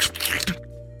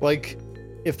 Like,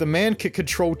 if the man could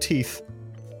control teeth,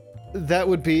 that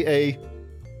would be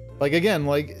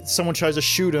like someone tries to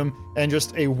shoot him and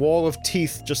just a wall of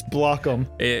teeth just block him.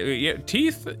 Yeah,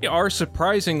 teeth are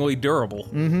surprisingly durable.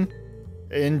 Mm-hmm.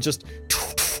 And just...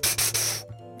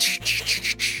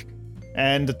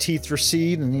 And the teeth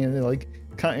recede, and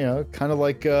kind of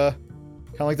like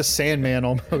the Sandman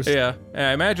almost. Yeah,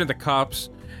 I imagine the cops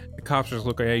just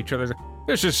looking at each other.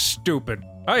 This is stupid.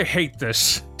 I hate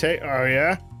this. Oh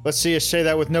yeah? Let's see you say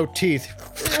that with no teeth.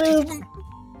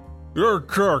 You're a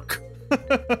jerk.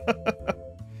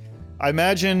 I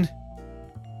imagine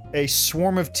a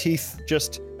swarm of teeth,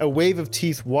 just a wave of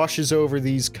teeth washes over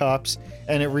these cops,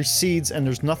 and it recedes, and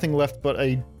there's nothing left but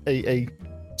a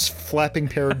flapping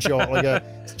pair of jaw, like a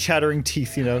chattering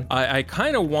teeth, you know. I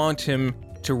kind of want him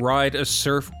to ride a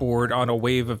surfboard on a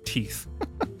wave of teeth.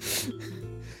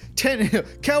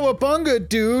 Cowabunga,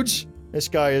 dudes! This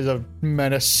guy is a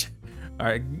menace.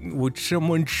 Would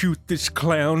someone shoot this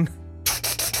clown?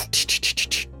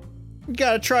 You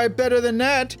gotta try better than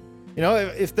that. You know,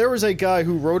 if there was a guy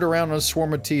who rode around on a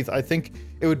swarm of teeth, I think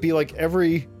it would be like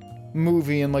every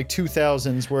movie in like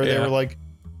 2000s where they were like,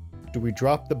 do we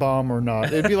drop the bomb or not?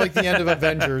 It'd be like the end of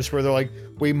Avengers where they're like,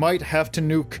 we might have to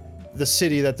nuke the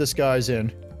city that this guy's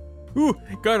in. Ooh,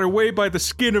 got away by the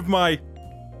skin of my...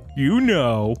 You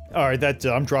know. Alright,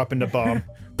 I'm dropping the bomb.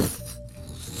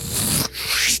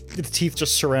 The teeth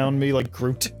just surround me like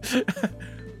Groot.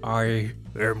 I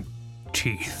am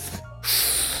teeth.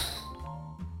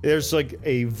 There's like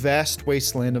a vast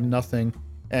wasteland of nothing,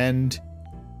 and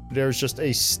there's just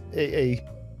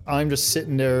I'm just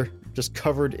sitting there, just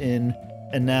covered in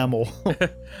enamel.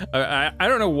 I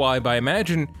don't know why, but I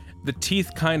imagine the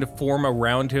teeth kind of form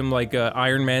around him like a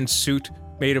Iron Man suit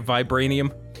made of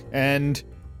vibranium. And,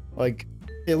 like,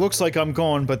 it looks like I'm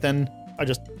gone, but then I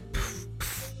just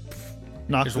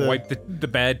wipe the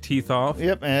bad teeth off.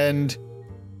 Yep, and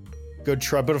good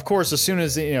try. But of course, as soon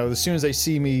as they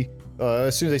see me,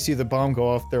 as soon as they see the bomb go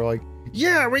off, they're like,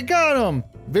 yeah, we got him!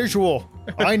 Visual.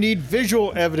 I need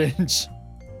visual evidence.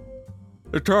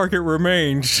 The target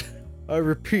remains. I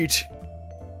repeat,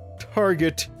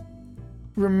 target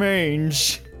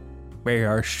remains. May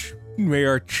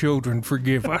our children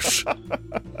forgive us.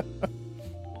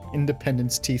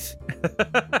 Independence teeth.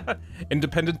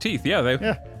 Independent teeth, yeah.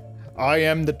 Yeah. I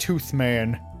am the tooth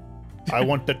man. I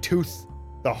want the tooth,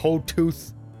 the whole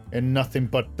tooth, and nothing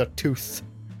but the tooth.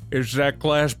 Is that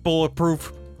glass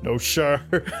bulletproof? No, sir.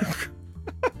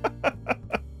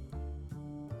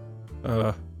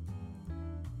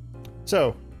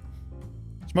 So,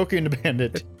 Smokey and the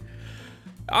Bandit.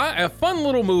 A fun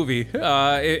little movie.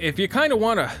 If you kind of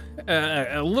want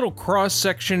a little cross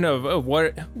section of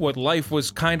what life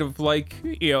was kind of like,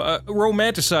 you know, a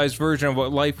romanticized version of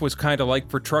what life was kind of like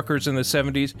for truckers in the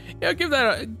 70s, yeah, give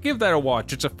that a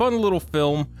watch. It's a fun little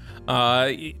film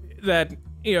that,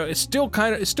 you know, it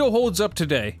still holds up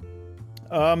today.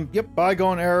 Yep,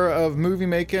 bygone era of movie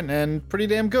making, and pretty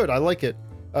damn good. I like it.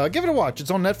 Give it a watch.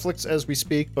 It's on Netflix as we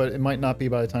speak, but it might not be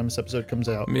by the time this episode comes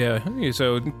out. Yeah,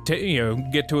 so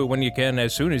get to it when you can,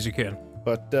 as soon as you can.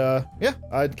 But yeah,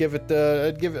 I'd give it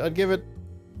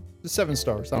 7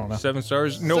 stars. I don't know. 7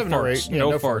 stars. No 7 or 8. farts. Yeah,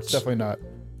 no no farts. Definitely not.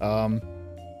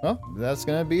 Well, that's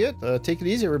gonna be it. Take it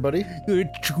easy, everybody.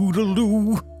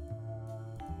 Toodaloo.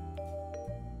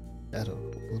 That a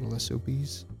little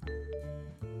SOBs.